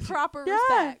trying you to the get you- proper Yeah.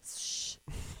 respect. Shh.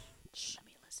 Let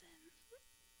me listen.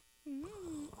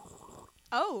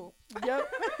 Oh,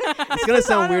 Yep. It's gonna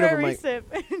sound weird over Honorary my. sip.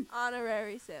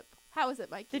 Honorary sip. How is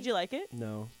it, Mikey? Did you like it?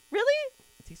 No, Really?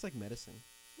 it tastes like medicine.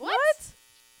 What?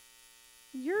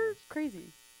 You're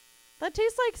crazy. That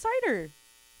tastes like cider.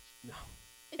 No.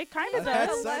 It kind I've of had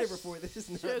does. cider before. This is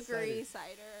not Sugary cider.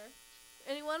 cider.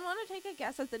 Anyone want to take a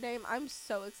guess at the name? I'm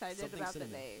so excited Something about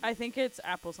cinnamon. the name. I think it's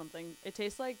apple something. It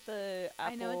tastes like the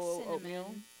apple I know it's cinnamon.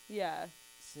 oatmeal. Yeah.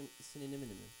 Cinnamon.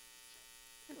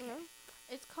 Yeah.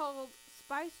 It's called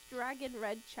Spiced Dragon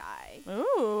Red Chai.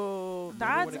 Ooh,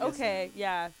 that's what it gets okay.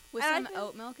 Yeah. with And I some think-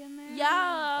 oat milk in there.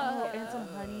 Yeah. Oh, and some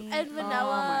honey And Oh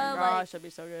vanilla, my gosh, that'd be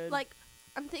so good. Like,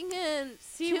 I'm thinking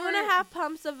See, 2.5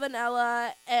 pumps of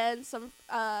vanilla and some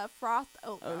frothed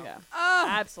oat oh milk. yeah, Oh,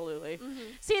 absolutely. Mhm.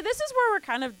 See, this is where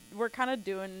we're kind of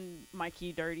doing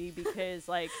Mikey dirty because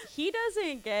like he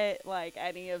doesn't get like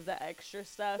any of the extra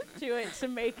stuff to it to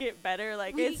make it better.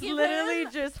 Like We it's give literally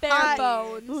him just bare hot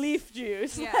bones. leaf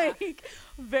juice, Yeah. like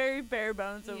very bare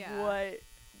bones of Yeah. what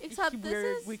Except this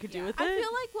we're- is. we could do yeah. with I it. feel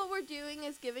like what we're doing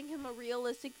is giving him a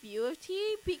realistic view of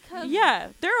tea because Yeah,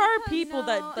 there are because people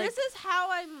that like. this is how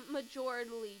I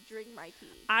majorly drink my tea.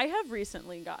 I have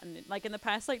recently gotten it, like in the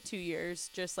past like 2 years,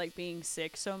 just like being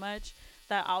sick so much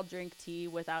that I'll drink tea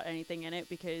without anything in it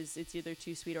because it's either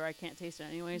too sweet or I can't taste it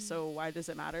anyway. So why does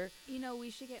it matter? you know,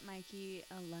 we should get Mikey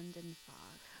a London fog.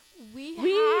 We We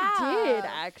have. did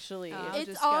actually. I'll It's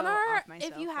just on go our. off If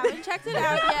myself you for haven't checked it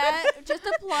out yet, just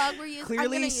a plug. We're using.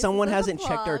 Clearly, someone hasn't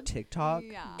checked our TikTok.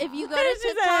 Yeah. If you go This to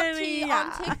is Tip Top a- Tea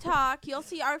yeah. on TikTok, you'll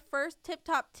see our first Tip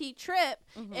Top Tea trip,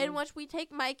 Mhm. in which we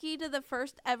take Mikey to the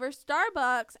first ever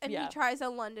Starbucks, and Yeah. he tries a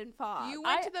London fog. You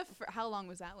went I- to the. How long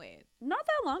was that wait? Not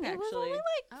that long It was actually. only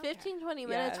like Okay. 15-20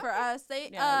 minutes Yeah. for us. They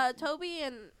Yeah. Toby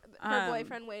and her Um,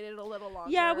 boyfriend waited a little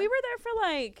longer. Yeah, we were there for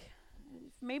like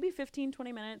maybe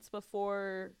 15-20 minutes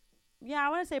before. Yeah, I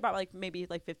want to say about like maybe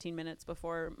like 15 minutes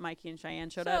before Mikey and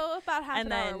Cheyenne showed up. so about half and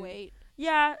an hour then- wait.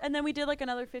 Yeah, and then we did like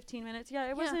another 15 minutes. Yeah, it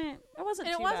Yeah. wasn't And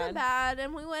it too wasn't bad. bad.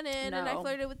 And we went in and I No.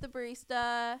 flirted with the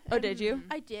barista. Oh, and did you? Mm.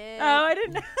 I did. Oh, I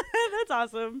didn't. That's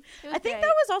awesome. It was I think great.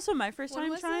 that was also my first When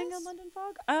time was trying this? a London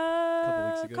fog.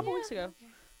 weeks ago. Couple weeks ago.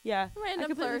 Yeah. Random I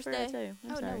completely forgot Thursday. to tell you.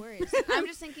 I'm Oh, sorry. no worries. I'm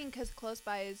just thinking because close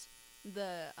by is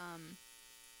the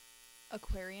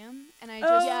aquarium, and I Oh,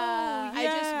 just yeah. I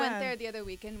just went yeah. there the other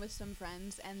weekend with some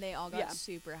friends, and they all got Yeah.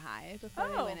 super high before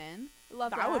Oh. they went in.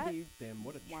 Love That would be Damn,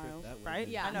 what a trip wild, that would right?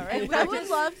 be. Yeah. I know, I right? would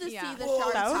love to Yeah. see the Whoa,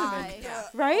 sharks that would've high. been- Yeah.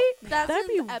 Right? That That'd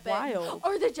be epic. wild.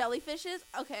 Or the jellyfishes.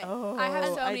 Okay. Oh, I have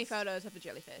so I'd many s- photos of the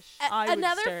jellyfish. I would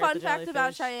Another stare at fun the fact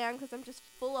about jellyfish. Cheyenne, because I'm just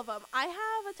full of them. I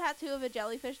have a tattoo of a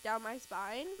jellyfish down my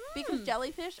spine because Hmm.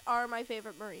 jellyfish are my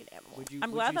favorite marine animal. Would you,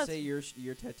 I'm would glad you that's- say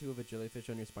your tattoo of a jellyfish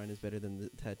on your spine is better than the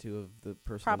tattoo of the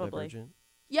person Probably. Divergent?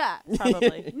 Yeah.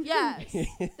 Probably. Yes.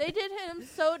 They did him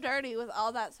so dirty with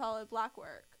all that solid black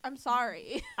work. I'm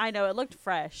sorry. I know, it looked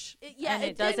fresh. Yeah, and it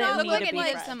it did doesn't not Looked need look to like be it like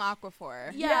needed fresh. some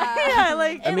Aquaphor. Yeah. Yeah,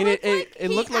 like I mean, looked it like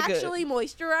looked he like a- actually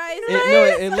moisturized.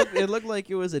 It looked like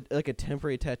it was like a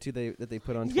temporary tattoo that they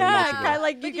put on. 20 Yeah, months ago. kind of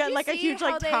like But you did get you like a see huge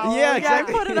how like they- towel. Yeah,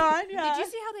 exactly. Put it on. Yeah. Did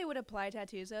you see how they would apply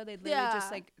tattoos though? They'd literally just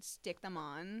Yeah. like stick them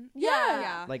on. Yeah.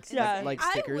 Yeah. like Yeah. like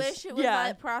I stickers. wish it was Yeah.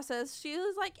 that process. She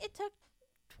was like, it took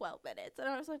 12 minutes. And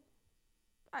I was like,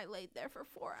 I laid there for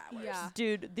 4 hours. Yeah.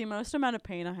 Dude, the most amount of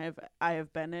pain I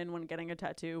have been in when getting a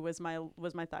tattoo was my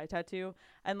thigh tattoo,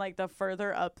 and like the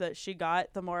further up that she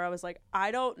got, the more I was like, I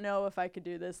don't know if I could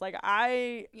do this. Like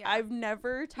Yeah. I've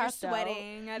never You're tapped out.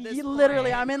 sweating at this Literally,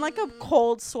 point. I'm in like a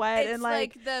cold sweat, It's and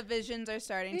like the visions are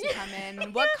starting to come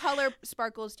in. What color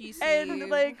sparkles do you see? and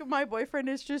like my boyfriend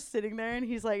is just sitting there, and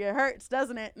he's like, "It hurts,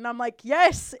 doesn't it?" And I'm like,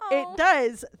 "Yes, Oh. it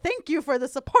does. Thank you for the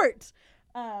support."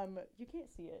 You can't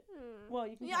see it. Hmm. Well,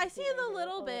 you can. Yeah, kinda I see it it a right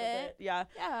little bit. Yeah.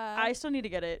 Yeah. I still need to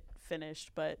get it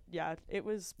finished, but yeah, it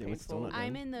was Yeah, it's still painful.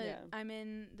 not done. Yeah. I'm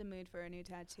in the mood for a new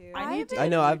tattoo. I need to I get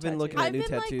know. a new I've been looking tattoo. at I've new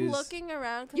been tattoos. like looking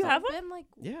around because You have I've one? been like,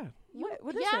 Yeah.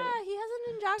 What is yeah, it? he has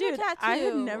an Ninjago Dude, tattoo. I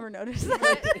had never noticed What?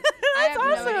 that. I have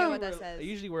no awesome. idea what that I says.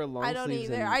 usually wear long I don't sleeves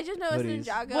either. and I just know it's hoodies.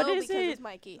 Ninjago What is because it? it's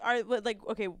Mikey. All right, like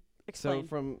okay, explain. So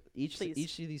from each Please.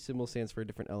 of these symbols stands for a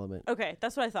different element. Okay,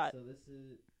 that's what I thought. So this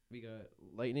is we got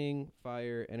lightning,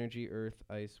 fire, energy, earth,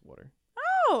 ice, water.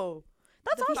 Oh,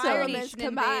 that's The awesome. fire Nation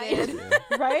elements invaded.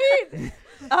 combined. Right?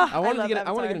 I wanted to love get that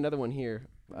I want to song. get another one here.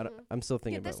 Mhm. I'm still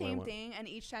thinking Get the about what I same want. thing, and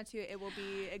each tattoo it will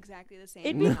be exactly the same.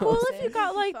 It'd be No. cool if you process.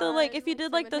 got like the like Fun, if you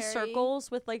did like the cemetery.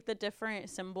 circles with like the different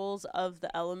symbols of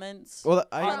the elements. Well,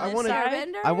 On I this wanted side?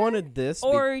 I wanted this.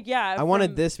 Or yeah, I wanted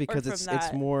from- this or because from it's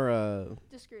that.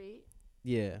 Discreet.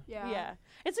 yeah. Yeah.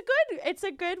 It's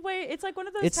a good way. It's like one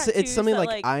of those. It's tattoos something that,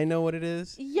 like I know what it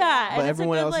is. Yeah, But and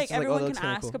everyone it's a good else is like just like, oh, everyone that can looks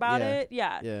kinda ask cool. about Yeah. it.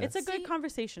 Yeah. Yeah. It's a good See,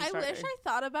 conversation I starter. wish I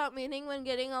thought about meaning when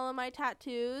getting all of my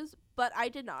tattoos, but I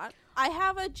did not. I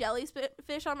have a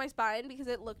jellyfish on my spine because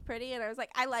it looked pretty, and I was like,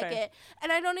 I like Fair. it.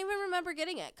 And I don't even remember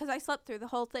getting it because I slept through the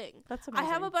whole thing. That's I amazing.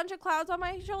 have a bunch of clouds on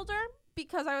my shoulder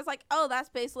because I was like, oh, that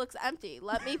space looks empty.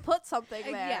 Let me put something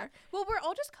there. Yeah. Well, we're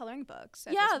all just coloring books.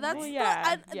 at Yeah, this that's point. Well,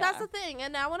 yeah, that's yeah. the thing.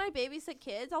 And now when I babysit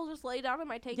kids, I'll just lay down in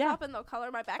my tank Yeah. top and they'll color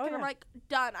my back, Oh, and I'm yeah. like,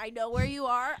 done. I know where you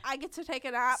are. I get to take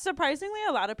a nap. Surprisingly,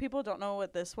 a lot of people don't know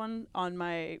what this one on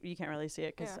my. You can't really see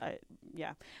it because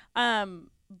Yeah.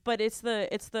 but it's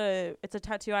a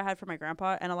tattoo I had for my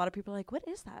grandpa, and a lot of people are like, "What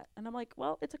is that?" And I'm like,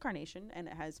 "Well, it's a carnation, and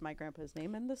it has my grandpa's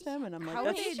name in the stem." And I'm like, How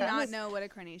 "That's would they Carnations- not that's- know what a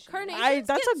carnation is? Carnations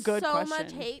that's a get good so much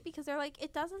question. hate because they're like,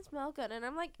 it doesn't smell good, and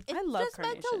I'm like, it's I love just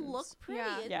meant to carnations. look pretty.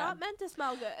 Yeah. It's Yeah. not meant to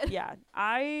smell good.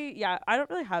 I don't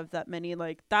really have that many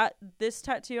like that. This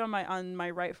tattoo on my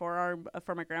right forearm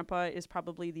for my grandpa is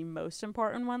probably the most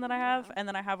important one that I have, Yeah. and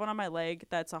then I have one on my leg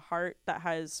that's a heart that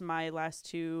has my last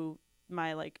two.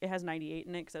 It has 98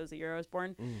 in it because that was the year I was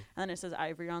born, and then it says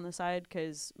Ivory on the side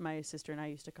because my sister and I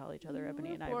used to call each other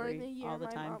Ebony and Born Ivory the year all the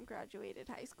my time. mom graduated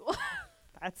high school.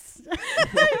 That's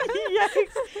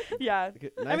yikes. Yeah. Okay,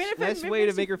 I mean, if it nice ma- way to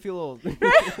makes you- make her feel old.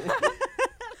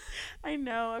 I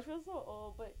know. I feel so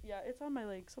old, but yeah, it's on my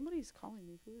leg. Somebody's calling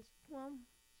me. Who is? Well,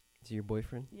 Is it your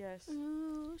boyfriend? Yes.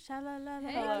 ooh, sha-la-la-la,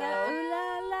 Hey,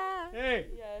 la-la-la. Hey,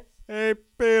 Yes. hey,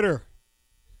 Peter.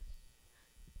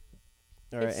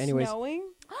 All right. It's Anyways, snowing.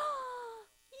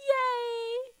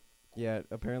 Yay! yeah.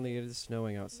 Apparently, it is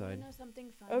snowing You outside. know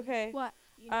something fun? Okay. What?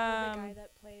 You know the guy Um,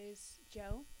 that plays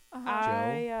Joe, Uh-huh.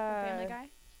 I the Family Guy.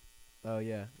 Oh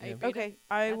yeah. Are yeah. you free to- Okay,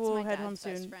 I That's will my head dad's home best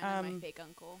soon. friend and my fake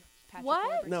uncle. Patrick What?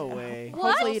 Warburton. No way. What?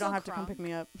 Hopefully you Also don't have to come Kronk. pick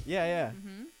me up. Yeah, yeah,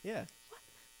 Mm-hmm. yeah.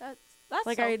 That's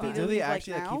Like, so I fun. need Do to they leave, like,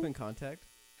 actually now? keep in contact?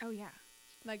 Oh yeah,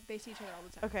 like they see each other all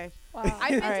the time. Okay, Wow. I've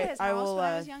been Alright, to his I house will, when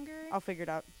I was younger. I'll figure it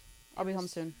out. I'll It be home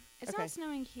was- soon. It's okay. not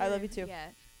snowing here. I love you too.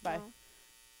 Yet. Bye. Well,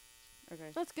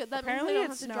 Okay. that's good. That Apparently means I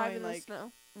don't it's have to drive in snowing, the like,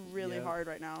 snow. Really Yeah. hard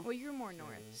right now. Well, you're more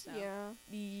north, so.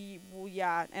 Yeah. Well,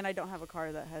 yeah, and I don't have a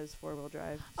car that has 4-wheel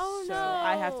drive. Oh so no!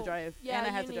 I have to drive, Yeah, and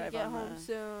I have you to need drive get on home the.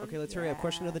 soon. Okay, let's hurry up.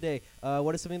 Question of Yeah. the day.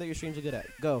 What is something that you're strangely good at?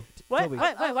 Go. What? Toby.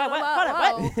 What? Wait, what? What? Whoa, Hold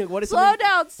on, what? whoa. What is Slow something?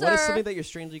 down, sir. What is something that you're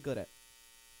strangely good at?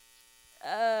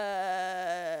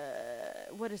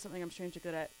 What is something I'm strangely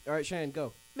good at? All right, Cheyenne,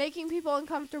 go. Making people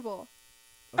uncomfortable.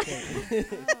 Okay.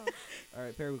 Oh. All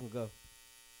right, Periwinkle, go.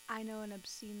 I know an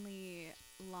obscenely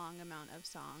long amount of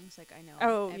songs. Like I know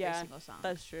Oh, every yeah. single song.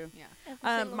 That's true. yeah. Every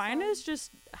single Mine song. is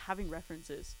just having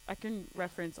references. I can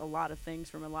reference a lot of things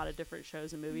from a lot of different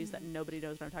shows and movies that nobody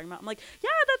knows what I'm talking about. I'm like, yeah,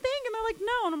 that thing, and they're like,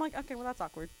 no, and I'm like, okay, well that's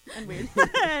awkward and weird.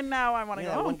 And now I want to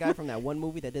Yeah, go that home. one guy from that one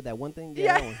movie that did that one thing.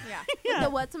 Yeah. That one. Yeah. Yeah. The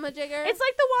what's a majigger? It's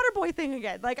like the Waterboy thing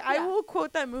again. Like I Yeah. will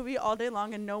quote that movie all day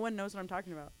long, and no one knows what I'm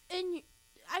talking about. And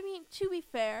I mean, to be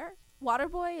fair,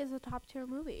 Waterboy is a top tier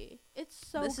movie. It's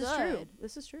so this good. is true.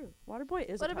 This is true. Waterboy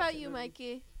is. What a about top-tier you, movie.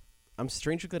 Mikey? I'm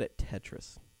strangely good at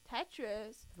Tetris.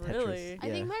 Tetris. Really? I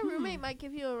Yeah. think my roommate might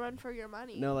give you a run for your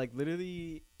money. No, like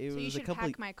literally, it So you was a should couple.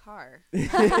 hack my car.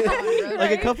 Like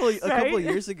Right? a couple Right?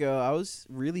 years ago, I was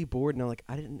really bored, and I'm like,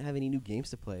 I didn't have any new games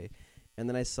to play, and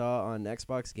then I saw on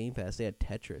Xbox Game Pass they had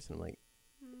Tetris, and I'm like,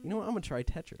 you know what, I'm gonna try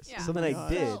Tetris. Yeah. So then Oh I my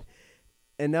did, So-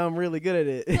 and now I'm really good at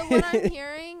it. So what I'm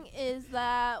hearing is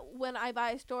that when I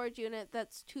buy a storage unit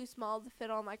that's too small to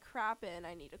fit all my crap in,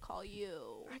 I need to call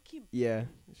you. I keep Yeah,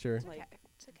 sure. like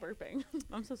burping.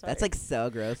 I'm so sorry. That's like so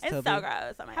gross. it's Toby. so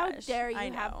gross. Oh my How gosh. dare you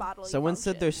I have know. bodily Someone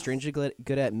said they're functions. strangely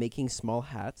good at making small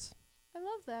hats, I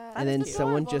love that. and then That's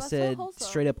someone adorable. just That's so said wholesome.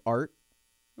 straight up art.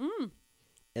 Mm.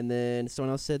 And then someone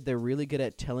else said they're really good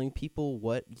at telling people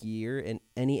what year and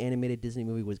any animated Disney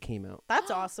movie came out.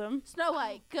 That's awesome. Snow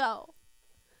White, go.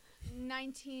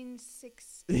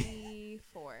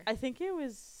 1964. I think it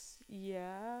was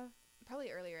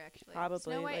Probably earlier, actually. probably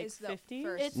Snow White like is the 50s.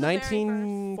 first. It's the very first.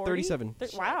 1937.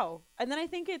 Wow. And then I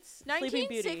think it's Sleeping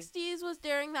Beauty. 1960s was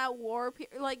during that war,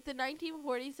 like the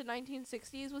 1940s to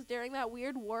 1960s was during that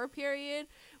weird war period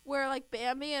where like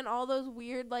Bambi and all those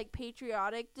weird like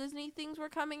patriotic Disney things were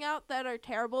coming out that are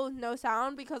terrible with no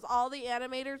sound because all the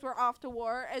animators were off to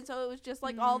war, and so it was just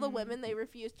like all the women they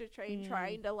refused to train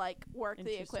trying to like work the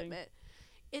Interesting. equipment.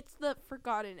 It's the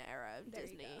forgotten era of There you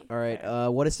Disney. All right. Okay.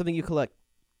 What is something you collect?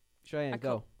 Cheyenne, I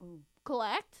go. Ooh.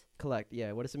 Collect? Collect.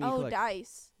 Yeah. What is something you Oh, collect?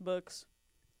 dice. Books.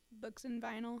 Books and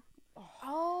vinyl.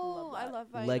 Oh, I that. love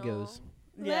vinyl. Legos.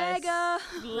 Yes.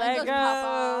 Legos pop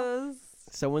off. Legos.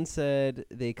 Someone said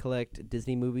they collect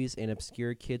Disney movies and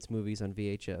obscure kids movies on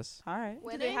VHS. All right. Do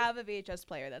Winning? they have a VHS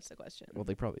player? That's the question. Well,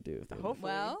 they probably do. If they Hopefully.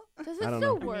 Well, Does I it don't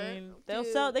still know. work? I mean, they'll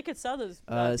Dude. sell. They could sell those.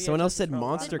 someone else VHSs said for a lot of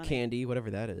Monster money. Candy, whatever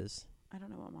that is. I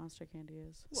don't know what Monster Candy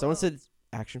is. Someone Whoa. said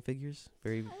action figures,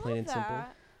 very I plain love and simple.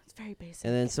 that. It's very basic.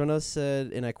 And then someone else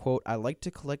said, and I quote, "I like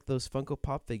to collect those Funko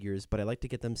Pop figures, but I like to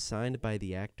get them signed by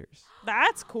the actors."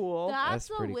 That's cool. That's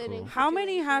That's pretty a winning cool. How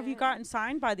many have you situation. gotten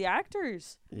signed by the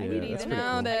actors? Yeah, I need that's to pretty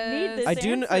know cool. this. I need this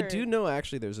I answer. do know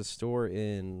actually. There's a store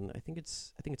in I think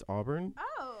it's Auburn,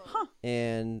 Oh. Huh.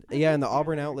 and I yeah, in need the to go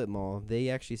Auburn there. Outlet Mall, they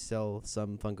actually sell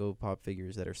some Funko Pop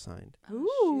figures that are signed. Ooh.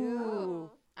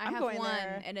 Oh. I I'm have going one,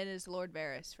 there. and it is Lord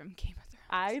Varys from Game of Thrones.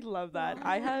 I love that.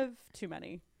 I have too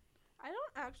many. I don't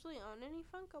actually own any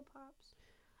Funko Pops.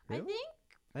 I Really? think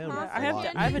I own Yeah, Monster I have a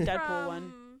lot. I have a Candy Deadpool one.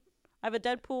 from- I have a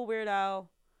Deadpool, Weird Al,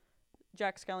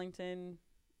 Jack Skellington.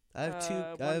 I have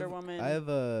two. Wonder Woman. I have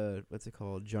what's it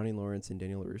called? Johnny Lawrence and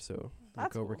Daniel LaRusso. from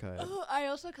That's Cobra cool. Kai. Oh, I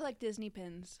also collect Disney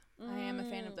pins. I am a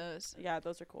fan of Mm. those. Yeah,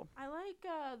 those are cool. I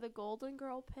like the Golden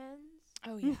Girl pins.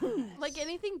 Oh yeah. Like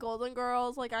anything Golden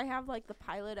Girls. Like I have like the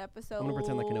pilot episode. I'm gonna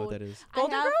pretend like I know what that is.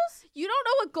 Golden have- Girls? You don't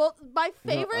know what my No,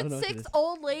 I don't favorite know what it 6 is.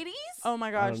 old ladies? Oh my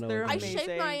I gosh, don't know they're what I it is. amazing.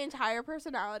 shaped my entire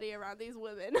personality around these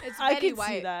women. It's I Betty can White.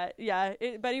 see that. Yeah,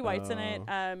 Betty White's in it.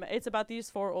 Oh. It's about these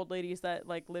 4 old ladies that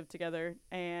like live together,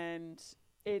 and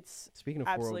it's Speaking of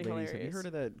 4 old absolutely ladies, have you hilarious. heard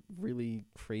of that really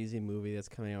crazy movie that's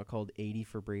coming out called 80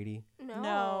 for Brady?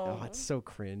 No. Oh, it's so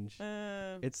cringe.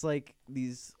 uh, It's like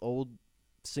these old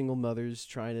single mothers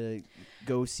trying to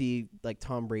go see like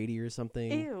Tom Brady or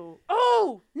something. ew.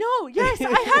 Oh no! Yes,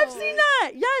 I have seen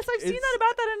that. Yes, I've seen It's- that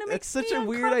about that, and it makes it's such me a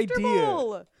weird idea.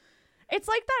 uncomfortable. It's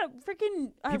like that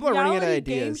freaking People are running out of reality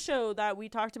game ideas. show that we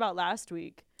talked about last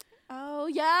week. Oh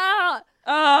yeah.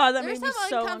 Oh, that There's made me some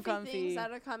so uncomfy uncomfy. things that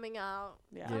are coming out.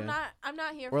 Yeah. Yeah. I'm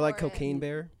not here Or for like it. Cocaine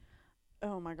Bear.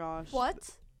 Oh my gosh. What?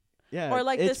 Yeah. Or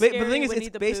like it's the but the scary thing is, Winnie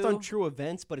it's the based on Pooh. true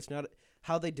events, but it's not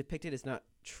how they depict it is not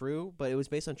true. But it was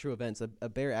based on true events. A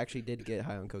bear actually did get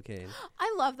high on cocaine.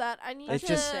 I love that. I need It's to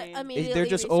just- immediately They're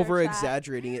just research over that.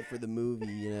 exaggerating it for the movie,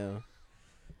 you know.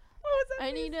 What was that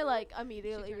I need to like She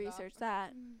immediately turned off. research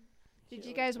that. Did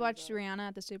you guys watch Rihanna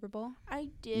at the Super Bowl? I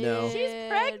did. No. She's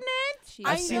pregnant. She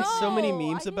I I've seen so many know,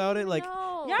 memes I about it, didn't like,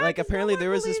 know. know. Yeah, Like 'cause no apparently one there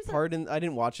was this believes it. part in I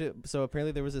didn't watch it, so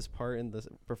apparently there was this part in the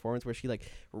performance where she like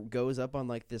goes up on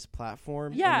like this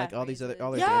platform, Yeah. and like all these other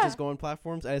Yeah. dancers go on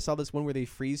platforms. And I saw this one where they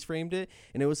freeze framed it,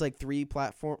 and it was like 3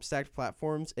 stacked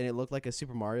platforms, and it looked like a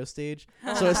Super Mario stage.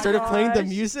 Oh So my it started playing the gosh.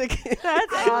 music.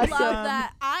 That's I awesome. love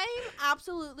that. I'm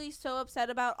absolutely so upset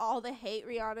about all the hate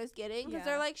Rihanna's getting because Yeah.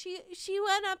 they're like she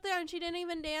went up there and she didn't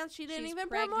even dance. She didn't She's even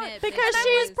pregnant, promote. Because bitch.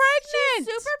 she's She's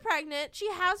pregnant. super pregnant. She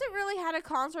hasn't really had a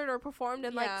concert or performed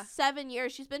in Yeah. like 7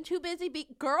 years. She's been too busy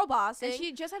girl bossing. And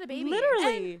she just had a baby.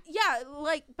 Literally. And, yeah,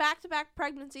 like back-to-back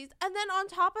pregnancies. And then on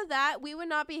top of that, we would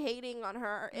not be hating on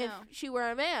her if No. she were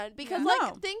a man. Because, Yeah. like,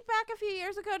 No. think back a few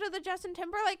years ago to the Justin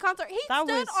Timberlake concert. He That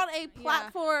stood was- on a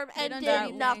platform They and don't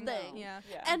did do nothing. anything. Yeah.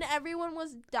 Yeah. And everyone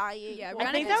was dying. Yeah, for I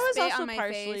Rihanna think him. that was spit also on my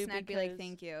partially face, and I'd be like, because-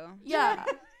 "Thank you." Yeah.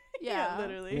 yeah, Yeah.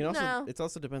 literally. I mean, also, No. it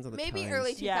also depends on the Maybe times.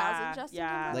 early 2000s Yeah, Justin yeah.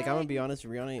 Timberlake. Like I'm gonna be honest,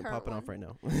 Rihanna ain't Current popping off one. right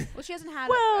now. Well, she hasn't had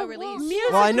Well, a release.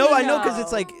 music- Well, I know, no. because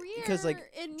it's like because like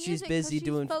in she's music 'cause busy she's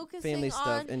doing focusing family stuff,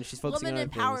 on and she's focusing on women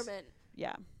other things. empowerment.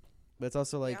 Yeah. But it's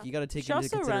also like Yeah. you got to take She into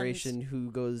also consideration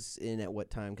who goes in at what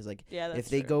time, because like Yeah, that's if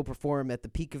they true. go perform at the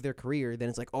peak of their career, then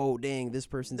it's like, oh dang, this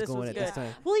person's This going was at this good.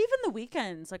 time. Well, even the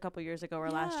weekends a couple years ago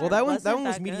or last Yeah. year. Well, that one wasn't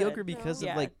was that mediocre good. because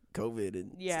Yeah. of like COVID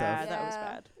and Yeah, stuff. that was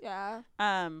bad.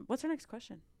 Yeah. What's our next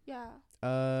question? Yeah.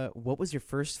 What was your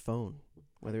first phone?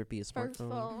 Whether it be a First smartphone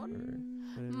phone.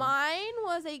 or whatever. Mine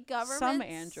was a Some government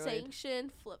Android.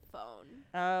 sanctioned flip phone.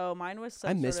 Oh, mine was some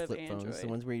I miss sort of flip Android. phones, the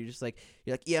ones where you're just like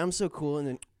yeah, I'm so cool, and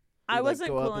then I you, like, wasn't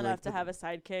go up cool and, enough like, to look- have a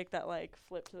sidekick that like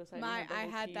flipped to the side. and I the whole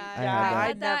had key. that. I Yeah, had that. I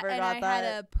had that, never and got I that.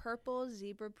 had a purple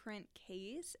zebra print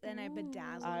case, and I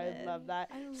bedazzled I it. love that.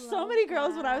 I So love many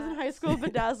girls when I was in that. high school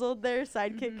bedazzled their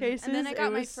sidekick Mhm. cases. And then I got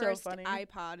it my was first so funny.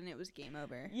 iPod, and it was game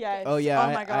over. Yes. Oh, yeah, Oh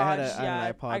I- my I gosh. had a- I yeah.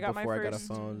 had an iPod I got before I my got a first,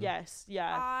 phone. Yes.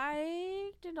 Yeah.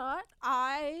 I did not.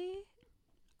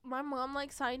 My mom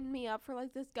like signed me up for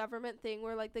like this government thing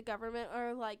where like the government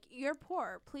are like, you're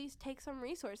poor, please take some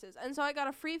resources. And so I got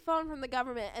a free phone from the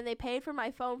government, and they paid for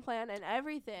my phone plan and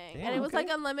everything. Damn, and it was okay. like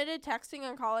unlimited texting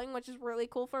and calling, which is really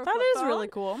cool for a That flip is phone. really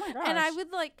cool. Oh my gosh. And I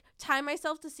would like time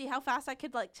myself to see how fast I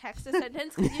could like text a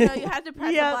sentence, because you know you had to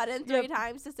press Yep, a button 3 yep.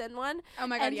 times to send one. Oh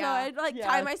my god, And so yeah. I'd like Yeah.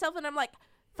 time myself, and I'm like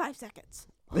 5 seconds.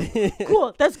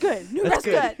 Cool. That's good. That's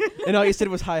good. And all you said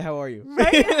was hi, how are you?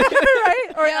 Right?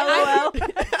 Right? Or Yeah, LOL.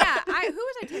 Yeah, who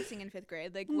was I texting in 5th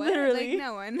grade? Like what? Literally. Like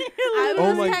no one. I Oh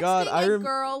was my texting God, I a rem-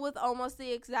 girl with almost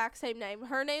the exact same name.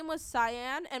 Her name was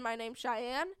Cyan, and my name's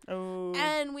Cheyenne. Oh.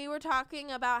 And we were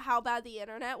talking about how bad the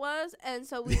internet was, and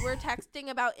so we were texting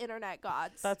about internet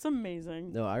gods. That's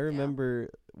amazing. No, I remember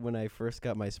when I first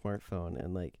got my smartphone,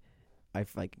 and like I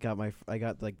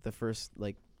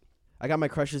got my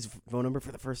crush's phone number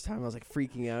for the first time. I was like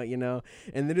freaking out, you know.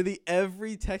 And literally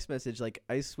every text message, like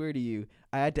I swear to you,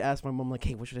 I had to ask my mom, like,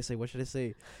 "Hey, what should I say? What should I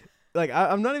say?" Like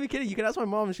I'm not even kidding. You could ask my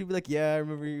mom, and she'd be like, "Yeah, I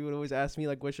remember you would always ask me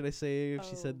like, what should I say if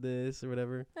she Oh. said this or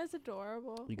whatever." That's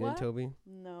adorable. You good, What? Toby?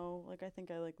 No, like I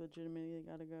think I like legitimately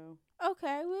gotta go.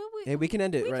 Okay, Hey, we can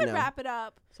end it we right could now. wrap it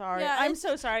up. Sorry. Yeah, I'm it's-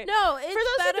 so sorry. No, it's For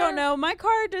those better. who don't know, my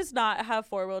car does not have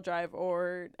 4-wheel drive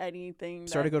or anything.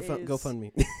 Start a that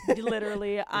GoFundMe.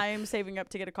 Literally, I'm saving up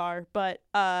to get a car, but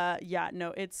yeah,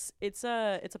 no, it's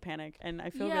a panic, and I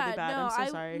feel yeah, really bad. No, I'm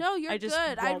so sorry. No, you're I just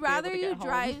good. won't I'd be able rather to you get home.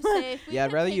 drive safe. We Yeah, I'd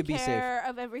can rather take you be safe. care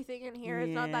of everything in here. It's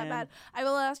not that Yeah. bad. I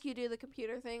will ask you to do the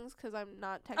computer things because I'm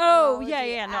not technology. Oh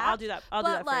yeah. No, I'll do that. I'll do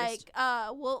But that first.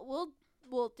 like,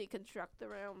 we'll deconstruct the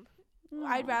room.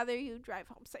 I'd No. rather you drive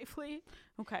home safely,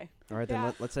 Okay. All right, then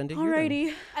Yeah. let's end it here. then.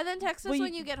 Alrighty. and then text us Well,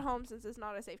 when you- you get home, since it's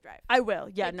not a safe drive. I will.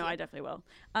 Yeah. Thank No, you. I definitely will.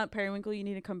 Periwinkle, you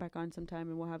need to come back on sometime,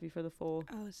 and we'll have you for the full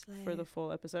Oh, slay.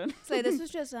 episode. Slay, this was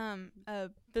just This A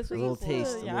was little cool.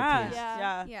 taste, a little Yeah. taste.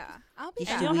 Yeah. yeah. I'll be You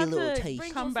back. should You'll be a have little to taste.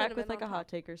 Sprinkle come back with cinnamon like a on hot top.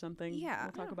 take or something. Yeah.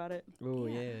 We'll talk Yeah. about it. Oh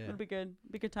Yeah. yeah. It'll be good.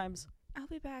 Be good times. I'll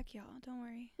be back, y'all. Don't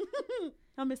worry.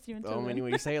 I'll miss you until Oh, then.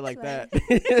 anyway, you say it like Slay.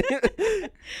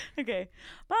 that. Okay.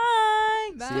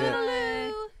 Bye. Bye. See ya.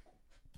 Toodaloo.